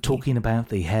 Thank you, Dookie. Talking about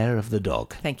the hair of the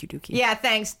dog. Thank you, Dookie. Yeah,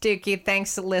 thanks, Dookie.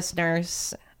 Thanks to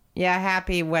listeners. Yeah,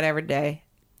 happy whatever day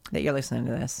that you're listening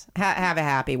to this. Have a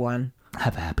happy one.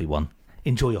 Have a happy one.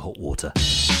 Enjoy your hot water.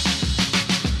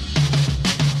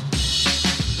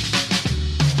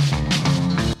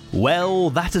 Well,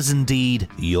 that is indeed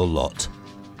your lot.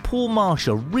 Poor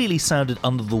Marcia really sounded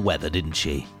under the weather, didn't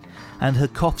she? And her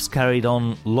coughs carried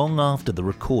on long after the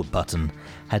record button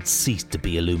had ceased to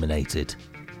be illuminated.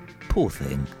 Poor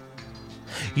thing.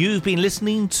 You've been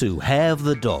listening to Hair of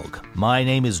the Dog. My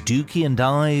name is Dookie and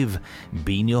I've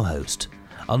been your host.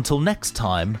 Until next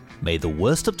time, may the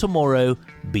worst of tomorrow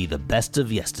be the best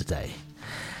of yesterday.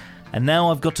 And now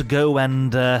I've got to go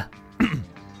and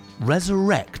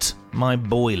resurrect my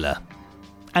boiler.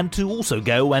 And to also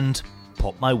go and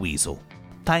pop my weasel.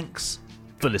 Thanks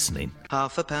for listening.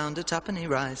 Half a pound of tuppenny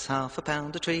rice, half a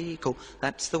pound of treacle.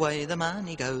 That's the way the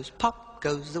money goes. Pop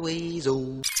goes the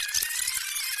weasel.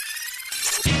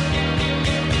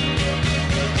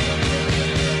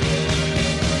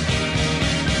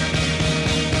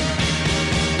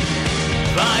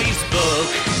 Facebook.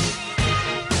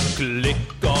 Click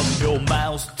on your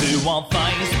mouse to our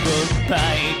Facebook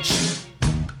page.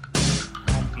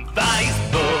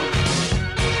 Facebook.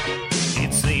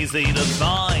 It's easy to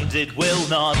find, it will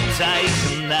not take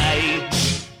an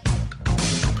age.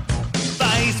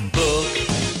 Facebook.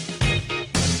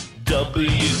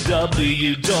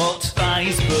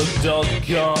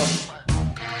 www.facebook.com/.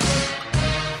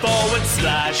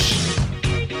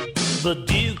 The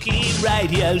Dookie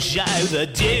Radio Show, the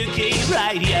Dookie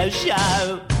Radio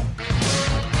Show.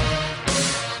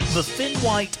 The thin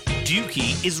white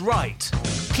Dookie is right.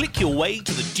 Click your way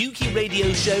to the Dookie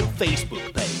Radio Show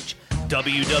Facebook page,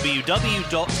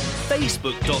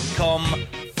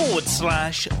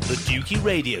 www.facebook.com/The Dookie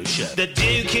Radio Show. The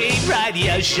Dookie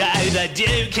Radio Show, the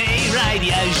Dookie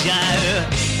Radio Show.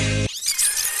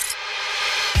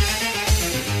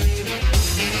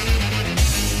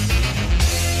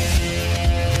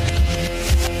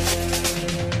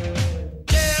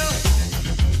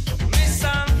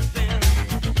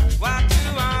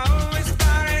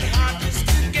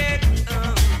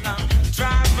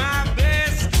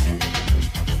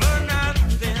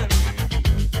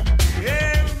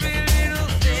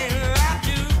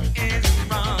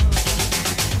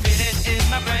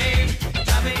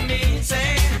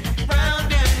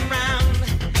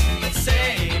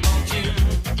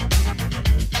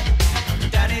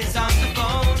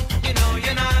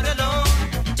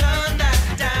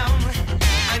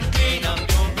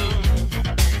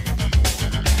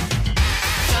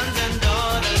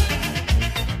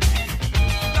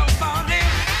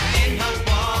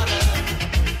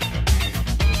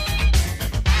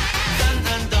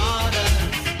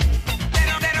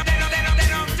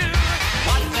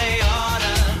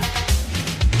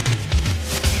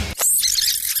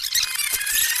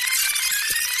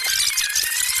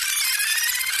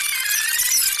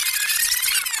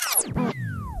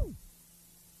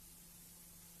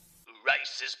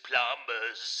 Racist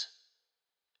plumbers.